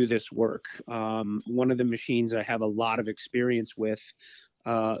do this work. One of the machines I have a lot of experience with,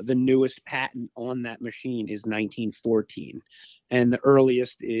 the newest patent on that machine is 1914, and the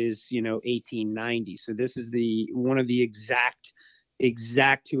earliest is 1890. So this is one of the exact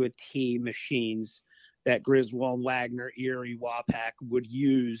to a T machines that Griswold, Wagner, Erie, Wapak would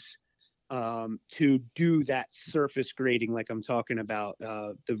use to do that surface grading, like I'm talking about,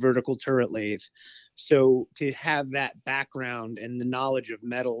 the vertical turret lathe. So to have that background and the knowledge of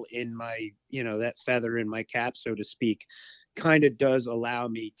metal in my, that feather in my cap, so to speak, kind of does allow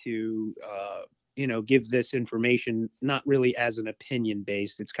me to, give this information not really as an opinion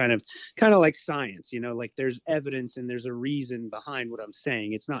based. It's kind of like science, like there's evidence and there's a reason behind what I'm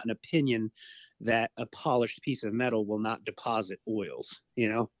saying. It's not an opinion that a polished piece of metal will not deposit oils,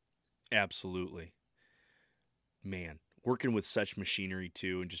 Absolutely. Man, working with such machinery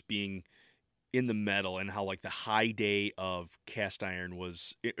too, and just being in the metal, and how like the high day of cast iron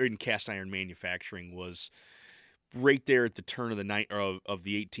manufacturing was right there at the turn of the night of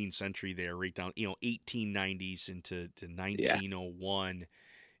the 18th century there, right down 1890s into 1901.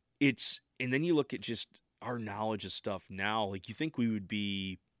 And then you look at just our knowledge of stuff now, like you think it would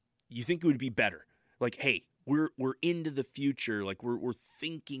be better. Like, hey, we're into the future, like we're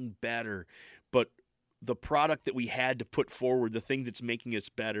thinking better, but the product that we had to put forward, the thing that's making us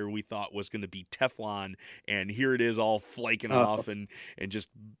better, we thought was going to be Teflon, and here it is all flaking off and just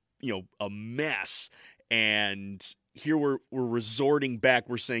a mess. And here we're resorting back.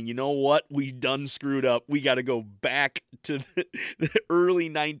 We're saying, you know what? We done screwed up. We got to go back to the early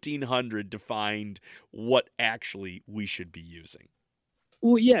 1900 to find what actually we should be using.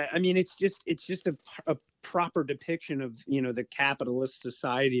 Well, yeah, I mean, it's just a proper depiction of the capitalist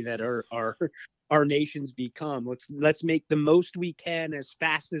society that our nations become. Let's make the most we can as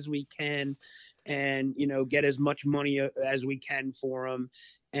fast as we can, and get as much money as we can for them.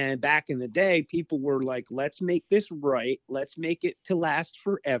 And back in the day, people were like, let's make this right. Let's make it to last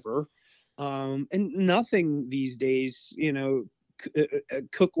forever. And nothing these days,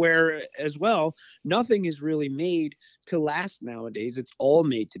 cookware as well, nothing is really made to last nowadays. It's all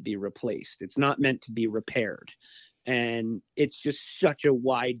made to be replaced. It's not meant to be repaired. And it's just such a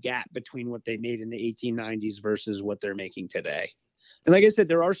wide gap between what they made in the 1890s versus what they're making today. And like I said,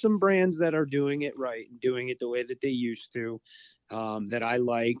 there are some brands that are doing it right and doing it the way that they used to, that I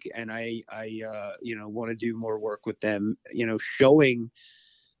like, and I want to do more work with them, showing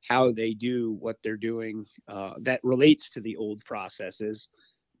how they do what they're doing, that relates to the old processes.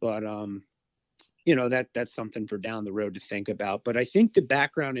 But that's something for down the road to think about. But I think the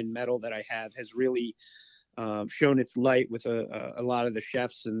background in metal that I have has really shown its light with a lot of the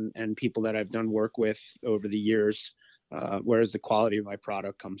chefs and people that I've done work with over the years, whereas the quality of my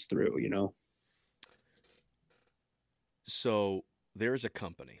product comes through. So there's a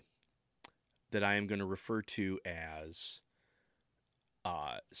company that I am going to refer to as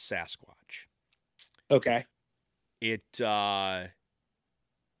Sasquatch. Okay. It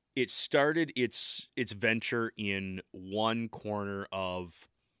started its venture in one corner of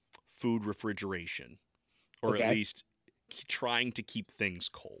food refrigeration, or Okay. at least trying to keep things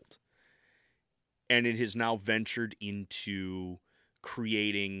cold. And it has now ventured into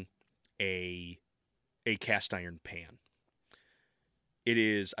creating a cast iron pan. It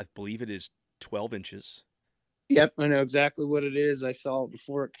is, I believe it is 12 inches. Yep, I know exactly what it is. I saw it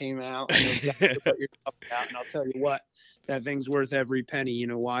before it came out. I know exactly what you're talking about, and I'll tell you what, that thing's worth every penny. You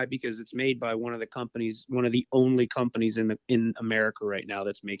know why? Because it's made by one of the only companies in America right now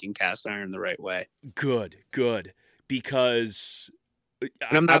that's making cast iron the right way. Good. Because And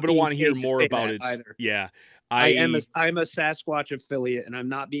I'm I'm not going to being want to hear paid to more say about that it. either. Yeah. I'm a Sasquatch affiliate, and I'm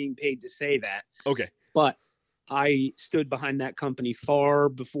not being paid to say that. Okay. But I stood behind that company far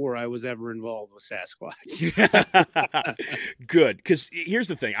before I was ever involved with Sasquatch. Good, because here's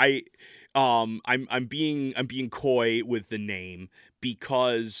the thing. I'm being coy with the name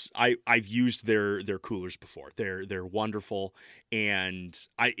because I've used their coolers before. They're wonderful, and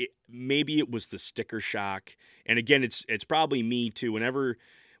maybe it was the sticker shock. And again, it's probably me too.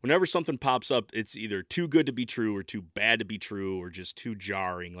 Whenever something pops up, it's either too good to be true or too bad to be true or just too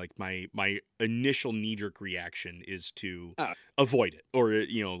jarring. Like my initial knee-jerk reaction is to avoid it, or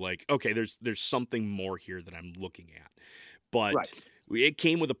like, okay, there's something more here that I'm looking at. But Right. it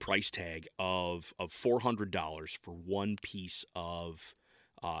came with a price tag of $400 for one piece of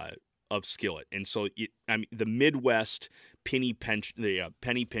skillet. And so the Midwest penny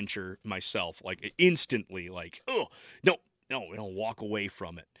pincher myself, like instantly, like, oh no, walk away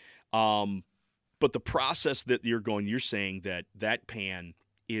from it. But the process that you're saying that pan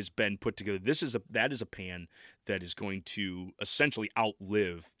has been put together. That is a pan that is going to essentially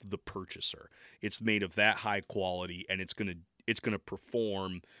outlive the purchaser. It's made of that high quality, and it's gonna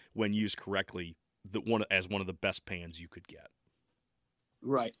perform when used correctly. As one of the best pans you could get.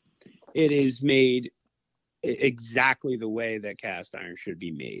 Right. It is made exactly the way that cast iron should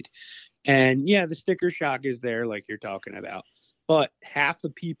be made. And yeah, the sticker shock is there, like you're talking about. But half the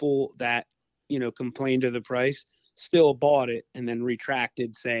people that, complained of the price still bought it and then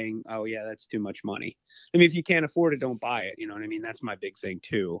retracted saying, oh, yeah, that's too much money. I mean, if you can't afford it, don't buy it. You know what I mean? That's my big thing,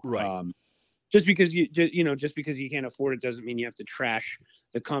 too. Right. Just because you can't afford it doesn't mean you have to trash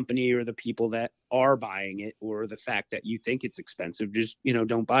the company or the people that are buying it, or the fact that you think it's expensive. Just,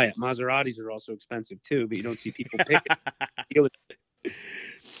 don't buy it. Maseratis are also expensive too, but you don't see people pick it.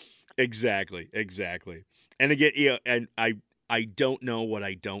 Exactly. And again, and I don't know what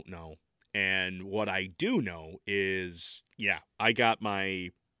I don't know. And what I do know is, I got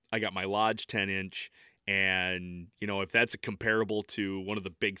my Lodge 10-inch, and if that's a comparable to one of the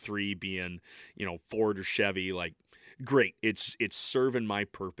big three being, Ford or Chevy, like, great. It's serving my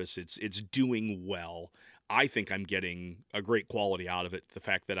purpose. It's doing well. I think I'm getting a great quality out of it. The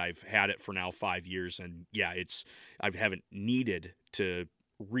fact that I've had it for now 5 years, and I haven't needed to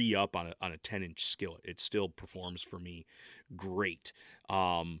re-up on a 10-inch skillet. It still performs for me great.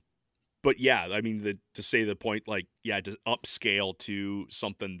 But yeah, I mean, to say the point, like, to upscale to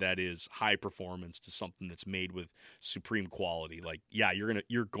something that is high performance, to something that's made with supreme quality, like,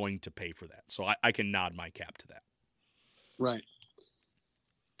 you're going to pay for that. So I can nod my cap to that. Right.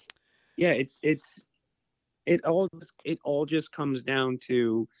 Yeah, it all just comes down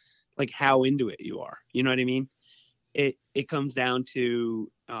to, like, how into it you are. You know what I mean? It comes down to,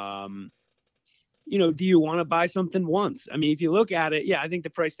 do you want to buy something once? I mean, if you look at it, I think the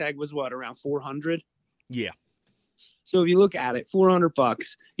price tag was around 400. Yeah. So if you look at it,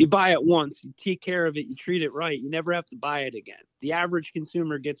 $400, you buy it once, you take care of it, you treat it right, you never have to buy it again. The average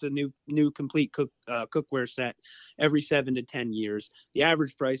consumer gets a new complete cookware set every 7 to 10 years. The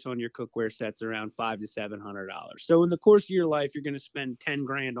average price on your cookware set's around $500 to $700. So in the course of your life, you're going to spend 10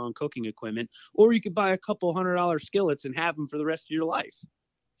 grand on cooking equipment, or you could buy a couple $100 skillets and have them for the rest of your life.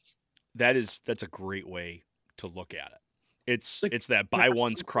 That's a great way to look at it. It's that buy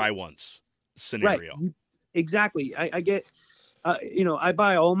once, cry once scenario. Right. Exactly. I get, I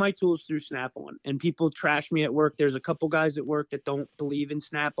buy all my tools through Snap-on, and people trash me at work. There's a couple guys at work that don't believe in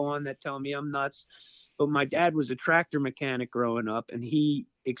Snap-on, that tell me I'm nuts. But my dad was a tractor mechanic growing up, and he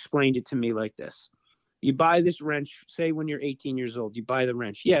explained it to me like this. You buy this wrench, say when you're 18 years old, you buy the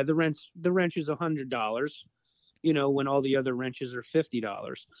wrench. Yeah, the wrench is $100, when all the other wrenches are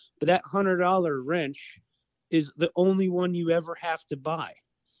 $50. But that $100 wrench is the only one you ever have to buy,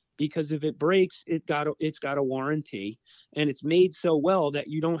 because if it breaks, it's got a warranty, and it's made so well that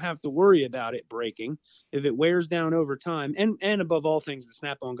you don't have to worry about it breaking. If it wears down over time, and above all things, the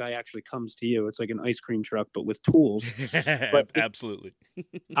Snap-on guy actually comes to you. It's like an ice cream truck, but with tools. But Absolutely.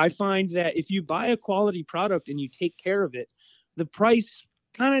 I find that if you buy a quality product and you take care of it, the price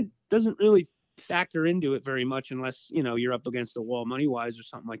kind of doesn't really factor into it very much, unless you're up against the wall money wise or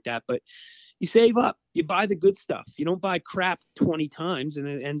something like that. But you save up, you buy the good stuff. You don't buy crap 20 times and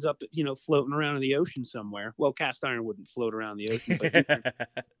it ends up floating around in the ocean somewhere. Well, cast iron wouldn't float around the ocean,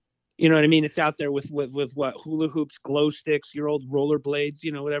 but you know what I mean? It's out there with what, hula hoops, glow sticks, your old roller blades,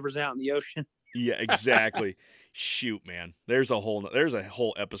 whatever's out in the ocean. Yeah, exactly. Shoot, man. There's a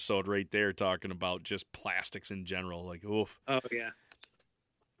whole episode right there talking about just plastics in general. Like, oof. Oh yeah.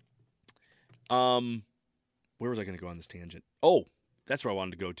 Where was I going to go on this tangent? Oh, that's where I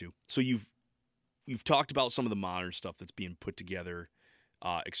wanted to go to. So you've talked about some of the modern stuff that's being put together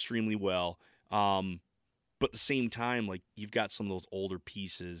extremely well. But at the same time, like, you've got some of those older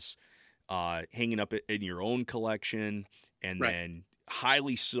pieces hanging up in your own collection, and Right. then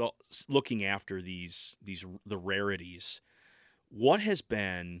highly looking after the rarities. What has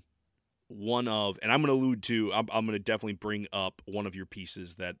been one of, and I'm going to allude to, I'm going to definitely bring up one of your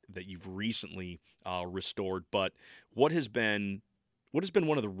pieces that you've recently restored, but what has been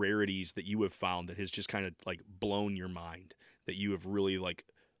one of the rarities that you have found that has just kind of like blown your mind, that you have really like,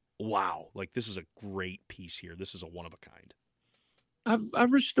 wow, like this is a great piece here. This is a one of a kind.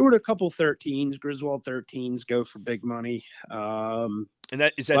 I've restored a couple 13s. Griswold 13s go for big money. And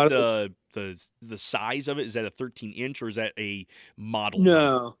that is that the size of it? Is that a 13-inch or is that a model No.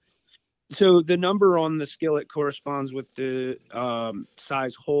 number? So the number on the skillet corresponds with the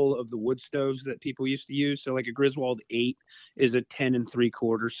size hole of the wood stoves that people used to use. So like a Griswold 8 is a 10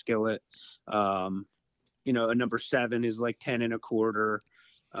 3/4 skillet. A number 7 is like 10 1/4.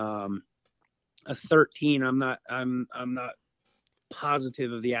 A 13, I'm not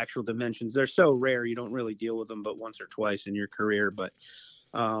positive of the actual dimensions. They're so rare, you don't really deal with them but once or twice in your career. But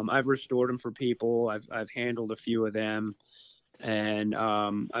I've restored them for people. I've handled a few of them. And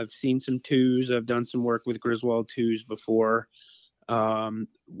I've seen some 2s. I've done some work with Griswold 2s before.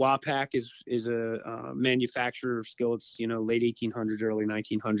 Wapak is a manufacturer of skillets, late 1800s, early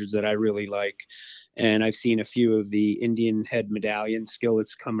 1900s that I really like. And I've seen a few of the Indian head medallion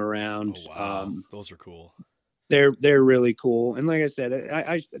skillets come around. Oh, wow. Those are cool. They're really cool. And like I said,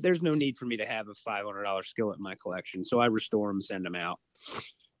 I there's no need for me to have a $500 skillet in my collection. So I restore them, send them out.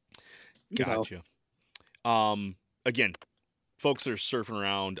 Gotcha. Again, folks that are surfing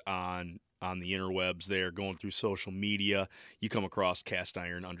around on the interwebs there, going through social media, you come across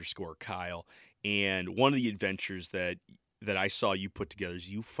 _Kyle. And one of the adventures that I saw you put together is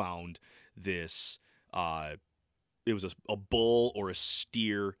you found this, it was a bull or a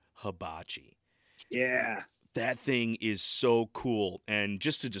steer hibachi. Yeah. That thing is so cool. And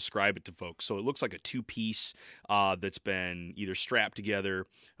just to describe it to folks, so it looks like a 2-piece that's been either strapped together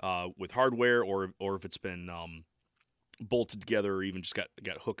with hardware or if it's been bolted together or even just got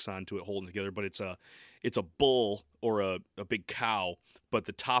hooks onto it holding together. But it's a bull or a big cow, but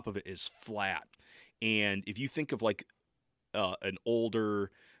the top of it is flat. And if you think of like an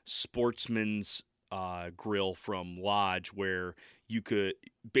older sportsman's grill from Lodge, where you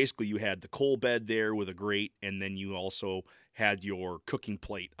had the coal bed there with a grate, and then you also had your cooking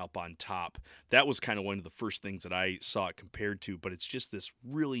plate up on top. That was kind of one of the first things that I saw it compared to, but it's just this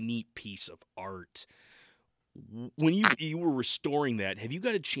really neat piece of art. When you were restoring that, have you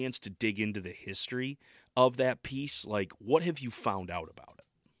got a chance to dig into the history of that piece? Like, what have you found out about it?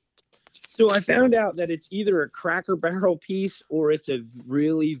 So I found out that it's either a Cracker Barrel piece or it's a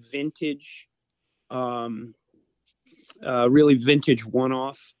really vintage one-off.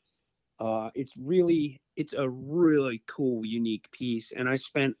 It's a really cool, unique piece, and I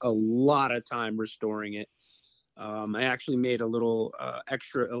spent a lot of time restoring it. I actually made a little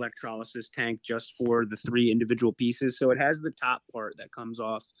extra electrolysis tank just for the 3 individual pieces. So it has the top part that comes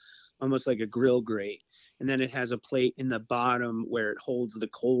off almost like a grill grate, and then it has a plate in the bottom where it holds the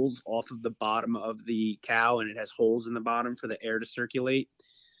coals off of the bottom of the cow, and it has holes in the bottom for the air to circulate.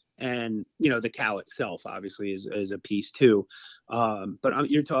 And, the cow itself obviously is a piece too. But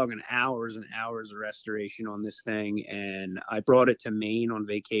you're talking hours and hours of restoration on this thing. And I brought it to Maine on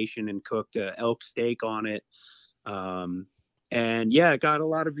vacation and cooked a elk steak on it. And yeah, it got a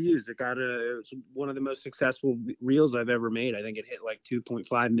lot of views. It was one of the most successful reels I've ever made. I think it hit like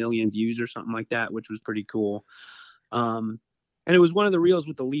 2.5 million views or something like that, which was pretty cool. And it was one of the reels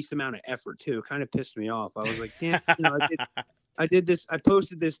with the least amount of effort too. It kind of pissed me off. I was like, damn, I did this. I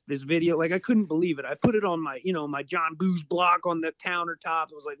posted this video. Like, I couldn't believe it. I put it on my, my John Boo's block on the countertop. I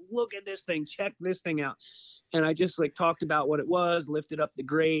was like, look at this thing, check this thing out. And I just like talked about what it was, lifted up the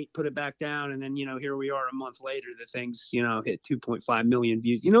grate, put it back down. And then, here we are a month later, the thing's, hit 2.5 million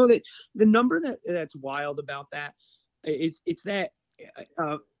views. That the number that's wild about that, it's that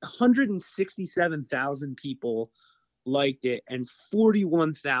 167,000 people liked it, and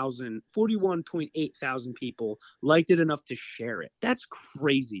 41.8 thousand people liked it enough to share it. That's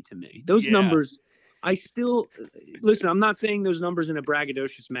crazy to me. Those numbers, I still listen. I'm not saying those numbers in a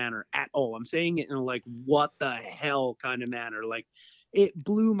braggadocious manner at all. I'm saying it in a like, what the hell kind of manner. Like, it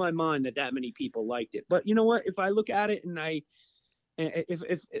blew my mind that many people liked it. But you know what? If I look at it and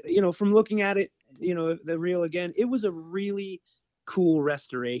if from looking at it, the reel again, it was a really cool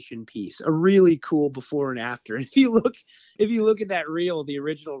restoration piece, a really cool before and after. And if you look at that reel, the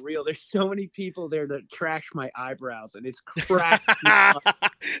original reel, there's so many people there that trash my eyebrows, and it's cracked.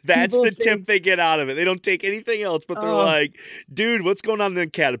 That's the tip they get out of it. They don't take anything else, but they're like, dude, what's going on in the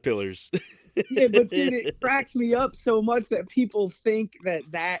caterpillars? Yeah, but dude, it cracks me up so much that people think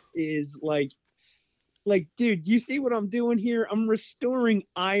that is like, dude, you see what I'm doing here? I'm restoring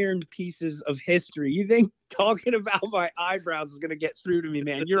iron pieces of history. You think talking about my eyebrows is going to get through to me,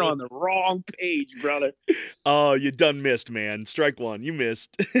 man? You're on the wrong page, brother. Oh, you done missed, man. Strike one. You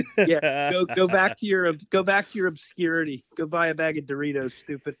missed. Yeah, go back to your obscurity. Go buy a bag of Doritos,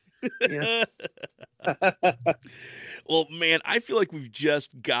 stupid. Yeah. Well, man, I feel like we've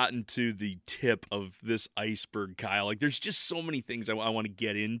just gotten to the tip of this iceberg, Kyle. Like, there's just so many things I want to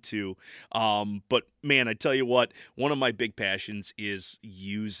get into. But man, I tell you what, one of my big passions is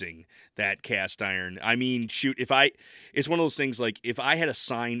using that cast iron. I mean, shoot, it's one of those things, like, if I had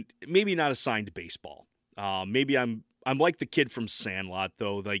maybe not a signed baseball, maybe I'm like the kid from Sandlot,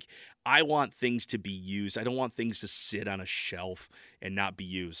 though. Like, I want things to be used. I don't want things to sit on a shelf and not be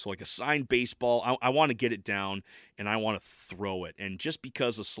used. So, like a signed baseball, I want to get it down and I want to throw it. And just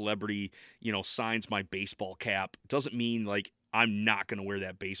because a celebrity, signs my baseball cap doesn't mean like I'm not going to wear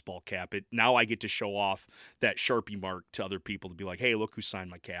that baseball cap. Now I get to show off that Sharpie mark to other people to be like, hey, look who signed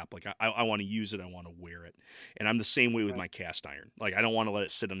my cap. Like, I want to use it. I want to wear it. And I'm the same way with my cast iron. Like, I don't want to let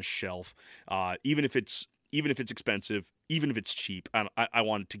it sit on a shelf, even if it's expensive, even if it's cheap. I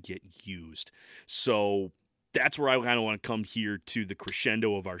want it to get used. So that's where I kind of want to come here to the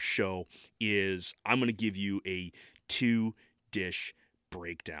crescendo of our show. Is I'm going to give you a 2-dish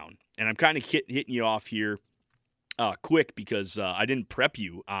breakdown, and I'm kind of hitting you off here quick because I didn't prep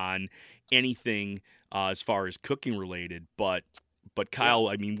you on anything as far as cooking related. But Kyle,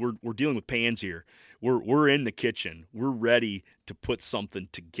 I mean, we're dealing with pans here. We're in the kitchen. We're ready to put something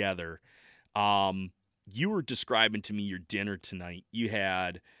together. You were describing to me your dinner tonight. You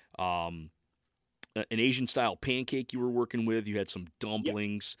had an Asian-style pancake you were working with. You had some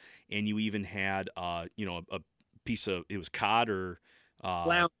dumplings, and you even had, a piece of, it was cod or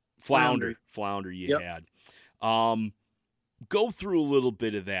flounder you had. Go through a little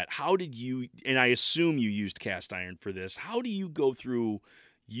bit of that. How did you, and I assume you used cast iron for this, how do you go through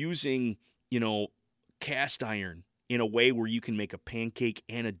using, cast iron in a way where you can make a pancake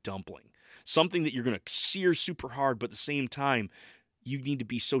and a dumpling? Something that you're going to sear super hard, but at the same time, you need to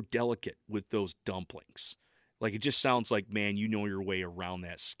be so delicate with those dumplings. Like, it just sounds like, man, you know your way around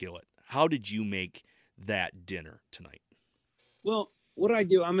that skillet. How did you make that dinner tonight? Well, what I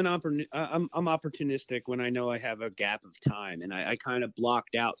do, I'm opportunistic when I know I have a gap of time, and I kind of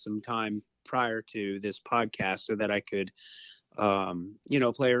blocked out some time prior to this podcast so that I could,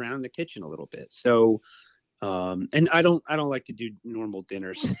 play around in the kitchen a little bit. So, and I don't like to do normal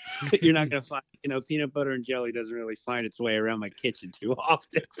dinners. You're not going to find, peanut butter and jelly doesn't really find its way around my kitchen too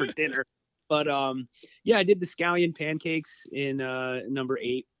often for dinner. But, yeah, I did the scallion pancakes in, number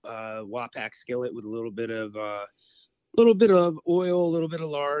 8, Wapak skillet with a little bit of oil, a little bit of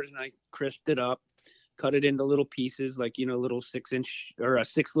lard, and I crisped it up, cut it into little pieces, like, little 6-inch or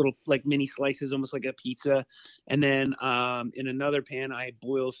 6 little like mini slices, almost like a pizza. And then in another pan, I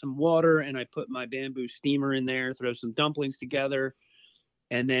boil some water and I put my bamboo steamer in there, throw some dumplings together.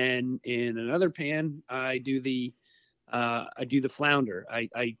 And then in another pan, I do the I do the flounder.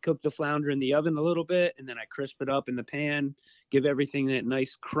 I cook the flounder in the oven a little bit, and then I crisp it up in the pan, give everything that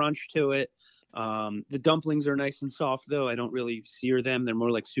nice crunch to it. The dumplings are nice and soft, though. I don't really sear them. They're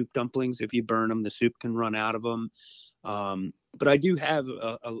more like soup dumplings. If you burn them, the soup can run out of them. But I do have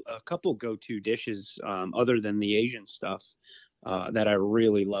a couple go-to dishes other than the Asian stuff that I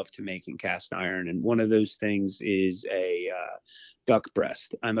really love to make in cast iron. And one of those things is a duck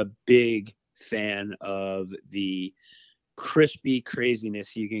breast. I'm a big fan of the crispy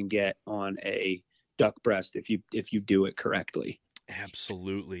craziness you can get on a duck breast if you do it correctly.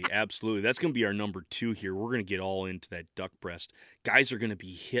 Absolutely. That's going to be our number 2 here. We're going to get all into that duck breast. Guys are going to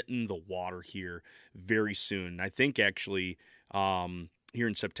be hitting the water here very soon. I think actually here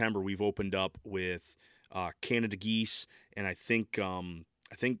in September we've opened up with Canada geese, and I think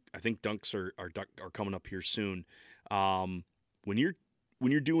ducks are coming up here soon. When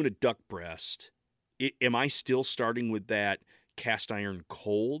you're doing a duck breast, am I still starting with that cast iron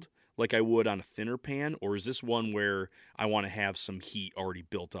cold like I would on a thinner pan, or is this one where I want to have some heat already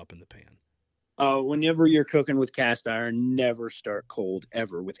built up in the pan? Whenever you're cooking with cast iron, never start cold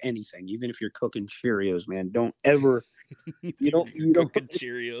ever with anything. Even if you're cooking Cheerios, man, don't ever. You don't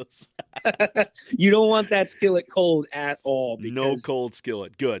Cheerios. You don't want that skillet cold at all. No cold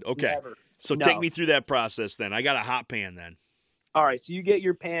skillet. Good. Okay. Never. So take me through that process then. I got a hot pan then. All right, so you get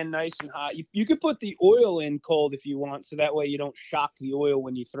your pan nice and hot. You could put the oil in cold if you want, so that way you don't shock the oil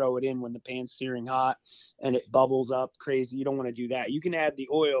when you throw it in when the pan's searing hot and it bubbles up crazy. You don't want to do that. You can add the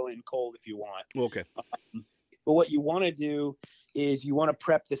oil in cold if you want. Okay. But what you want to do is you want to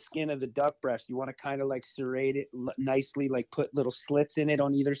prep the skin of the duck breast. You want to kind of like serrate it nicely, like put little slits in it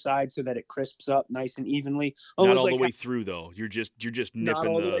on either side so that it crisps up nice and evenly. Not all the way through though. You're just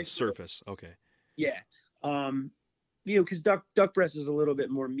nipping the surface. Okay. Yeah. Because duck breast is a little bit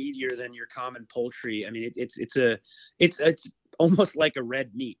more meatier than your common poultry. I mean, it's almost like a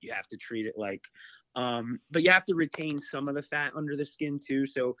red meat. You have to treat it like, but you have to retain some of the fat under the skin too.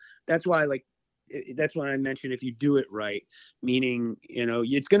 So that's why I mentioned if you do it right, meaning,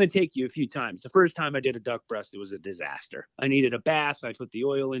 it's going to take you a few times. The first time I did a duck breast, it was a disaster. I needed a bath. I put the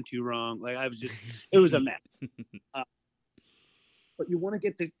oil in too wrong. It was a mess. But you want to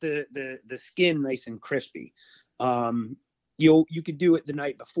get the skin nice and crispy. You could do it the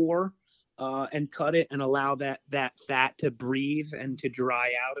night before and cut it and allow that fat to breathe and to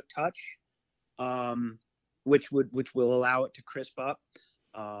dry out a touch, which will allow it to crisp up.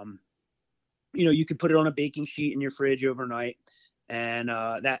 You could put it on a baking sheet in your fridge overnight, and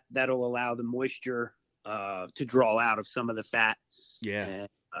that'll allow the moisture to draw out of some of the fat. Yeah. And,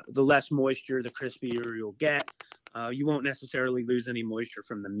 the less moisture, the crispier you'll get. You won't necessarily lose any moisture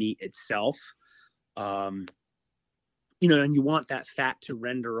from the meat itself. And you want that fat to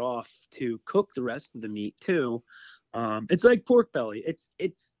render off to cook the rest of the meat too. It's like pork belly.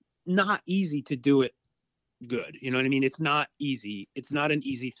 It's not easy to do it good. You know what I mean? It's not easy. It's not an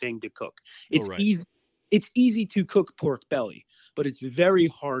easy thing to cook. It's easy. It's easy to cook pork belly, but it's very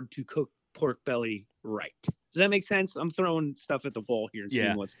hard to cook pork belly right. Does that make sense? I'm throwing stuff at the wall here and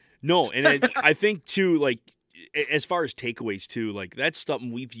seeing what's. No, and I think too, like as far as takeaways too, like that's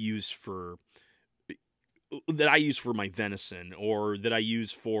something we've used that I use for my venison, or that I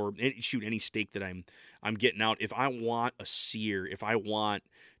use for any steak that I'm getting out. If I want a sear, if I want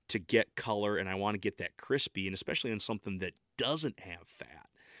to get color and I want to get that crispy, and especially on something that doesn't have fat,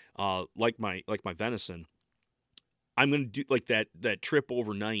 like my venison, I'm going to do like that trip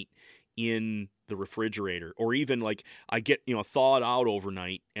overnight in the refrigerator, or even like I get, thaw it out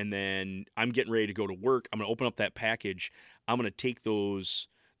overnight, and then I'm getting ready to go to work. I'm going to open up that package. I'm going to take those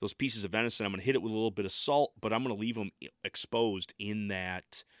pieces of venison. I'm going to hit it with a little bit of salt, but I'm going to leave them exposed in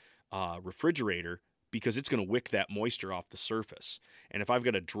that refrigerator, because it's going to wick that moisture off the surface. And if I've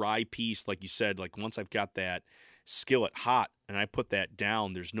got a dry piece, like you said, like once I've got that skillet hot and I put that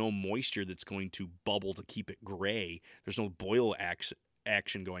down, there's no moisture that's going to bubble to keep it gray. There's no boil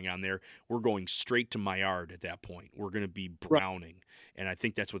action going on there. We're going straight to Maillard at that point. We're going to be browning. And I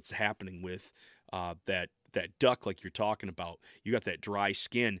think that's what's happening with that duck, like you're talking about. You got that dry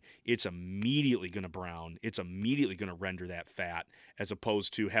skin. It's immediately going to brown. It's immediately going to render that fat, as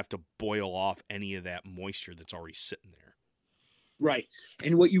opposed to have to boil off any of that moisture that's already sitting there. Right.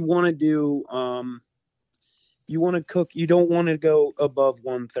 And what you want to do, you want to cook, you don't want to go above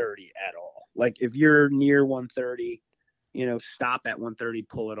 130 at all. Like if you're near 130, stop at 130,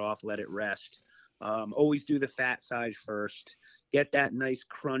 pull it off, let it rest. Always do the fat side first. Get that nice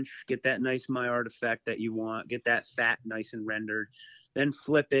crunch, get that nice Maillard effect that you want, get that fat nice and rendered. Then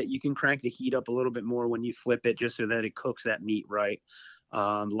flip it. You can crank the heat up a little bit more when you flip it, just so that it cooks that meat right.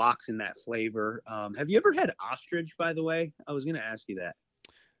 locks in that flavor. Have you ever had ostrich, by the way? I was going to ask you that.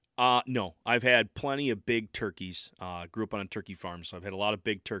 No, I've had plenty of big turkeys. Grew up on a turkey farm, so I've had a lot of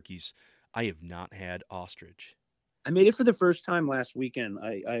big turkeys. I have not had ostrich. I made it for the first time last weekend.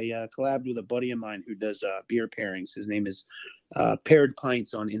 I collabed with a buddy of mine who does beer pairings. His name is Paired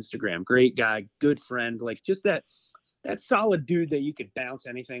Pints on Instagram. Great guy, good friend, like just that solid dude that you could bounce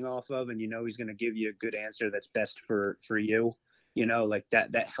anything off of, and he's going to give you a good answer that's best for you. Like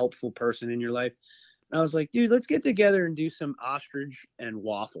that helpful person in your life. And I was like, dude, let's get together and do some ostrich and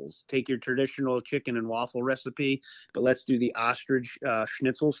waffles. Take your traditional chicken and waffle recipe, but let's do the ostrich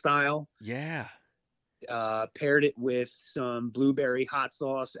schnitzel style. Yeah. Paired it with some blueberry hot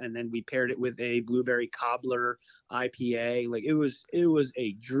sauce, and then we paired it with a blueberry cobbler IPA. Like it was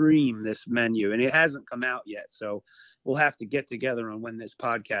a dream, this menu, and it hasn't come out yet. So we'll have to get together on when this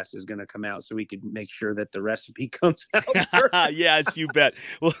podcast is going to come out so we could make sure that the recipe comes out. Yes, you bet.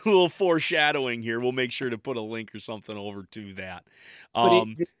 Well, a little foreshadowing here. We'll make sure to put a link or something over to that.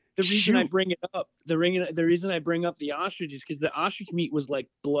 The reason I bring it up, the reason I bring up the ostrich is because the ostrich meat was like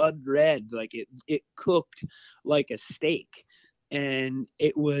blood red, like it cooked like a steak, and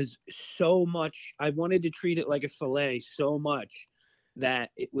it was so much. I wanted to treat it like a fillet so much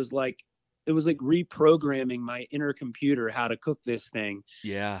that it was like reprogramming my inner computer how to cook this thing.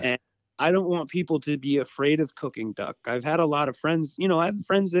 Yeah. And I don't want people to be afraid of cooking duck. I've had a lot of friends, I have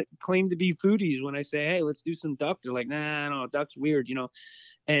friends that claim to be foodies. When I say, hey, let's do some duck, they're like, nah, no, duck's weird,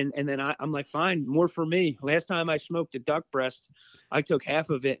 And then I'm like, fine, more for me. Last time I smoked a duck breast, I took half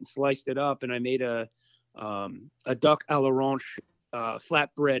of it and sliced it up, and I made a duck à l'orange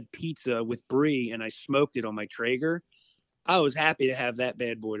flatbread pizza with brie, and I smoked it on my Traeger. I was happy to have that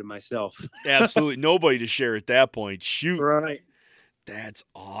bad boy to myself. Absolutely nobody to share at that point. Shoot. Right. That's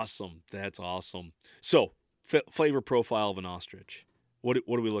awesome. That's awesome. So, flavor profile of an ostrich. What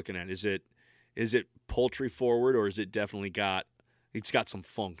are we looking at? Is it poultry forward, or is it definitely it's got some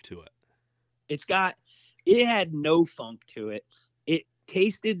funk to it? It had no funk to it. It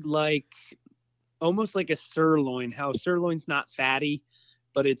tasted almost like a sirloin, how sirloin's not fatty,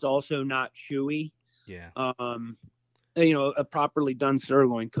 but it's also not chewy. Yeah. A properly done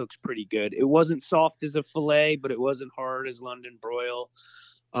sirloin cooks pretty good. It wasn't soft as a fillet, but it wasn't hard as London broil.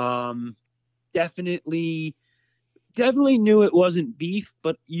 Definitely knew it wasn't beef,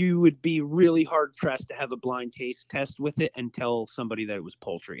 but you would be really hard pressed to have a blind taste test with it and tell somebody that it was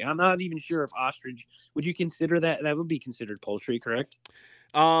poultry. I'm not even sure if ostrich, would you consider that would be considered poultry, correct?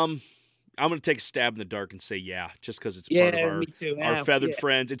 I'm going to take a stab in the dark and say, yeah, just because it's part of our feathered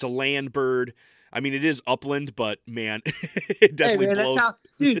friends. It's a land bird. I mean, it is upland, but man, it definitely blows.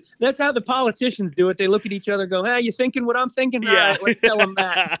 That's how the politicians do it. They look at each other and go, hey, you thinking what I'm thinking? Yeah. All right, let's tell them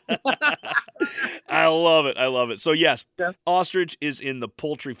that. I love it. So yes, ostrich is in the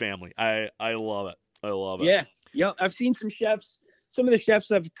poultry family. I love it. Yeah. Yeah. I've seen some of the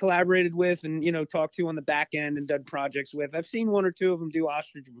chefs I've collaborated with and, talked to on the back end and done projects with. I've seen one or two of them do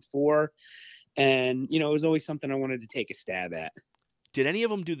ostrich before. And, it was always something I wanted to take a stab at. Did any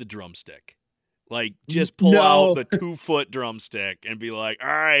of them do the drumstick? Like, just pull out the 2-foot drumstick and be like, all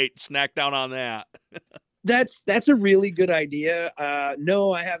right, snack down on that. That's a really good idea.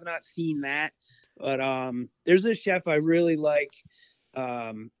 No, I have not seen that. But there's this chef I really like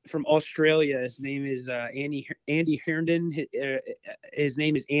from Australia. His name is Andy Herndon. His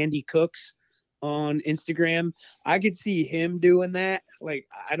name is Andy Cooks on Instagram. I could see him doing that. Like,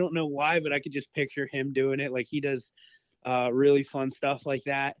 I don't know why, but I could just picture him doing it. Like, he does really fun stuff like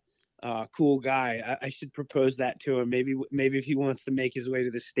that. Cool guy. I should propose that to him. Maybe if he wants to make his way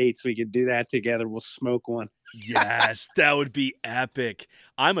to the States, we could do that together. We'll smoke one. Yes, that would be epic.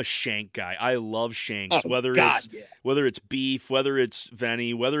 I'm a shank guy. I love shanks, whether it's beef, whether it's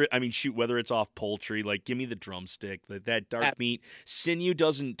veni, whether it's off poultry. Like, give me the drumstick. That dark meat. Sinew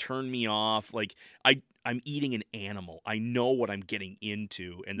doesn't turn me off. Like, I'm eating an animal. I know what I'm getting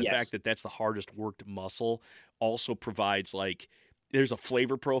into, and the fact that that's the hardest worked muscle also provides there's a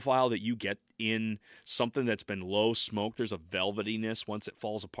flavor profile that you get in something that's been low smoked. There's a velvetyness once it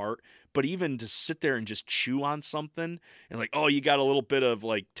falls apart. But even to sit there and just chew on something and you got a little bit of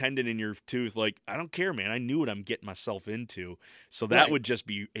tendon in your tooth. I don't care, man. I knew what I'm getting myself into. So that would just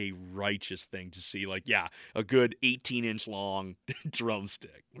be a righteous thing to see. A good 18-inch long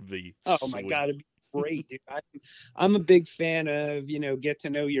drumstick would be sweet. My God, it'd be great, dude. I'm a big fan of, get to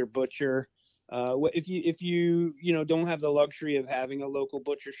know your butcher. If you don't have the luxury of having a local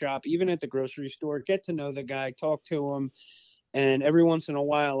butcher shop, even at the grocery store, get to know the guy, talk to him, and every once in a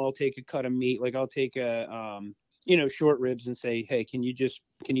while I'll take a cut of meat. Like I'll take a short ribs and say, hey, can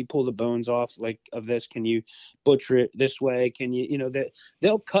you pull the bones off like of this? Can you butcher it this way? Can that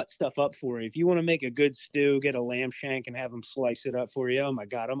they'll cut stuff up for you. If you want to make a good stew, get a lamb shank and have them slice it up for you. Oh my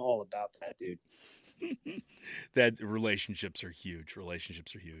God, I'm all about that, dude. That relationships are huge.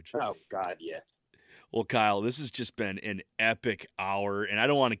 Relationships are huge. Oh God, yeah. Well, Kyle, this has just been an epic hour, and I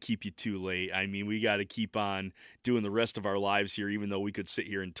don't want to keep you too late. I mean, we got to keep on doing the rest of our lives here, even though we could sit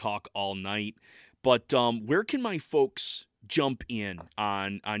here and talk all night. But where can my folks jump in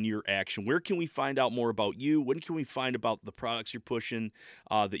on your action? Where can we find out more about you? When can we find about the products you're pushing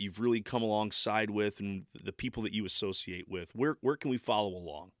that you've really come alongside with and the people that you associate with? Where can we follow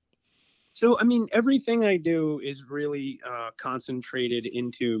along? So, I mean, everything I do is really concentrated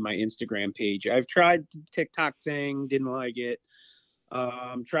into my Instagram page. I've tried the TikTok thing, didn't like it.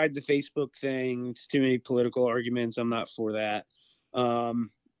 Tried the Facebook thing. It's too many political arguments. I'm not for that.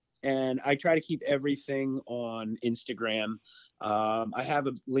 And I try to keep everything on Instagram. I have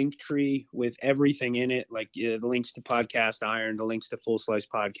a link tree with everything in it, like the links to Podcast Iron, the links to Full Slice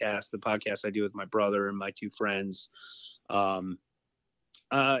Podcast, the podcast I do with my brother and my two friends.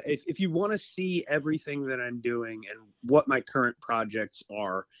 If you want to see everything that I'm doing and what my current projects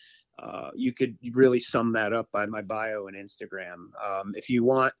are, you could really sum that up by my bio and Instagram. If you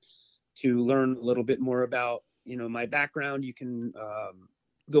want to learn a little bit more about, my background, you can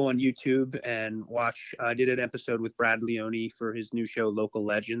go on YouTube and watch. I did an episode with Brad Leone for his new show, Local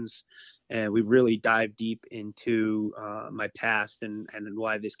Legends. And we really dive deep into my past and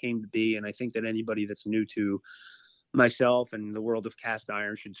why this came to be. And I think that anybody that's new to myself and the world of cast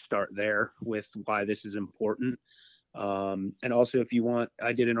iron should start there with why this is important. And also, if you want,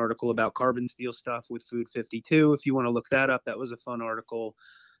 I did an article about carbon steel stuff with Food 52. If you want to look that up, that was a fun article.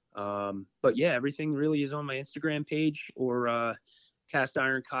 But yeah, everything really is on my Instagram page or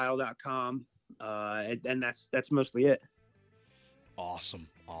castironkyle.com. And that's mostly it. Awesome.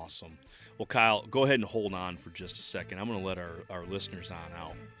 Well, Kyle, go ahead and hold on for just a second. I'm going to let our listeners on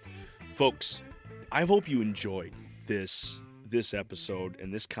out. Folks, I hope you enjoyed this episode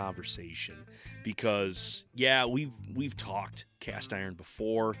and this conversation because we've talked cast iron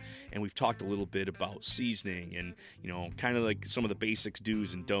before and we've talked a little bit about seasoning and kind of like some of the basics,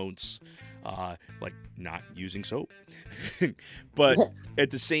 do's and don'ts, like not using soap. But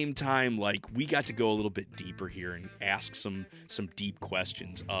at the same time, like we got to go a little bit deeper here and ask some deep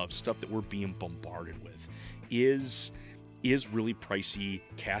questions of stuff that we're being bombarded with. Is really pricey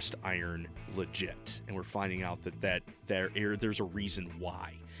cast iron legit? And we're finding out that there's a reason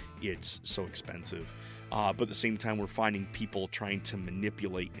why it's so expensive. But at the same time, we're finding people trying to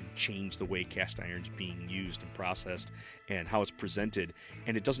manipulate and change the way cast iron's being used and processed and how it's presented.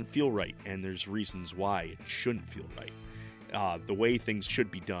 And it doesn't feel right. And there's reasons why it shouldn't feel right. The way things should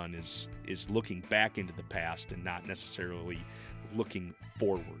be done is looking back into the past and not necessarily looking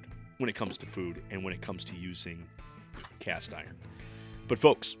forward when it comes to food and when it comes to using cast iron. But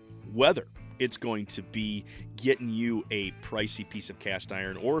folks, whether it's going to be getting you a pricey piece of cast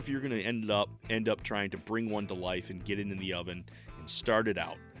iron or if you're going to end up trying to bring one to life and get it in the oven and start it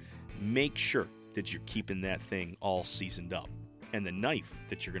out, make sure that you're keeping that thing all seasoned up. And the knife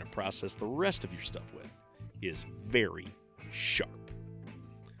that you're going to process the rest of your stuff with is very sharp.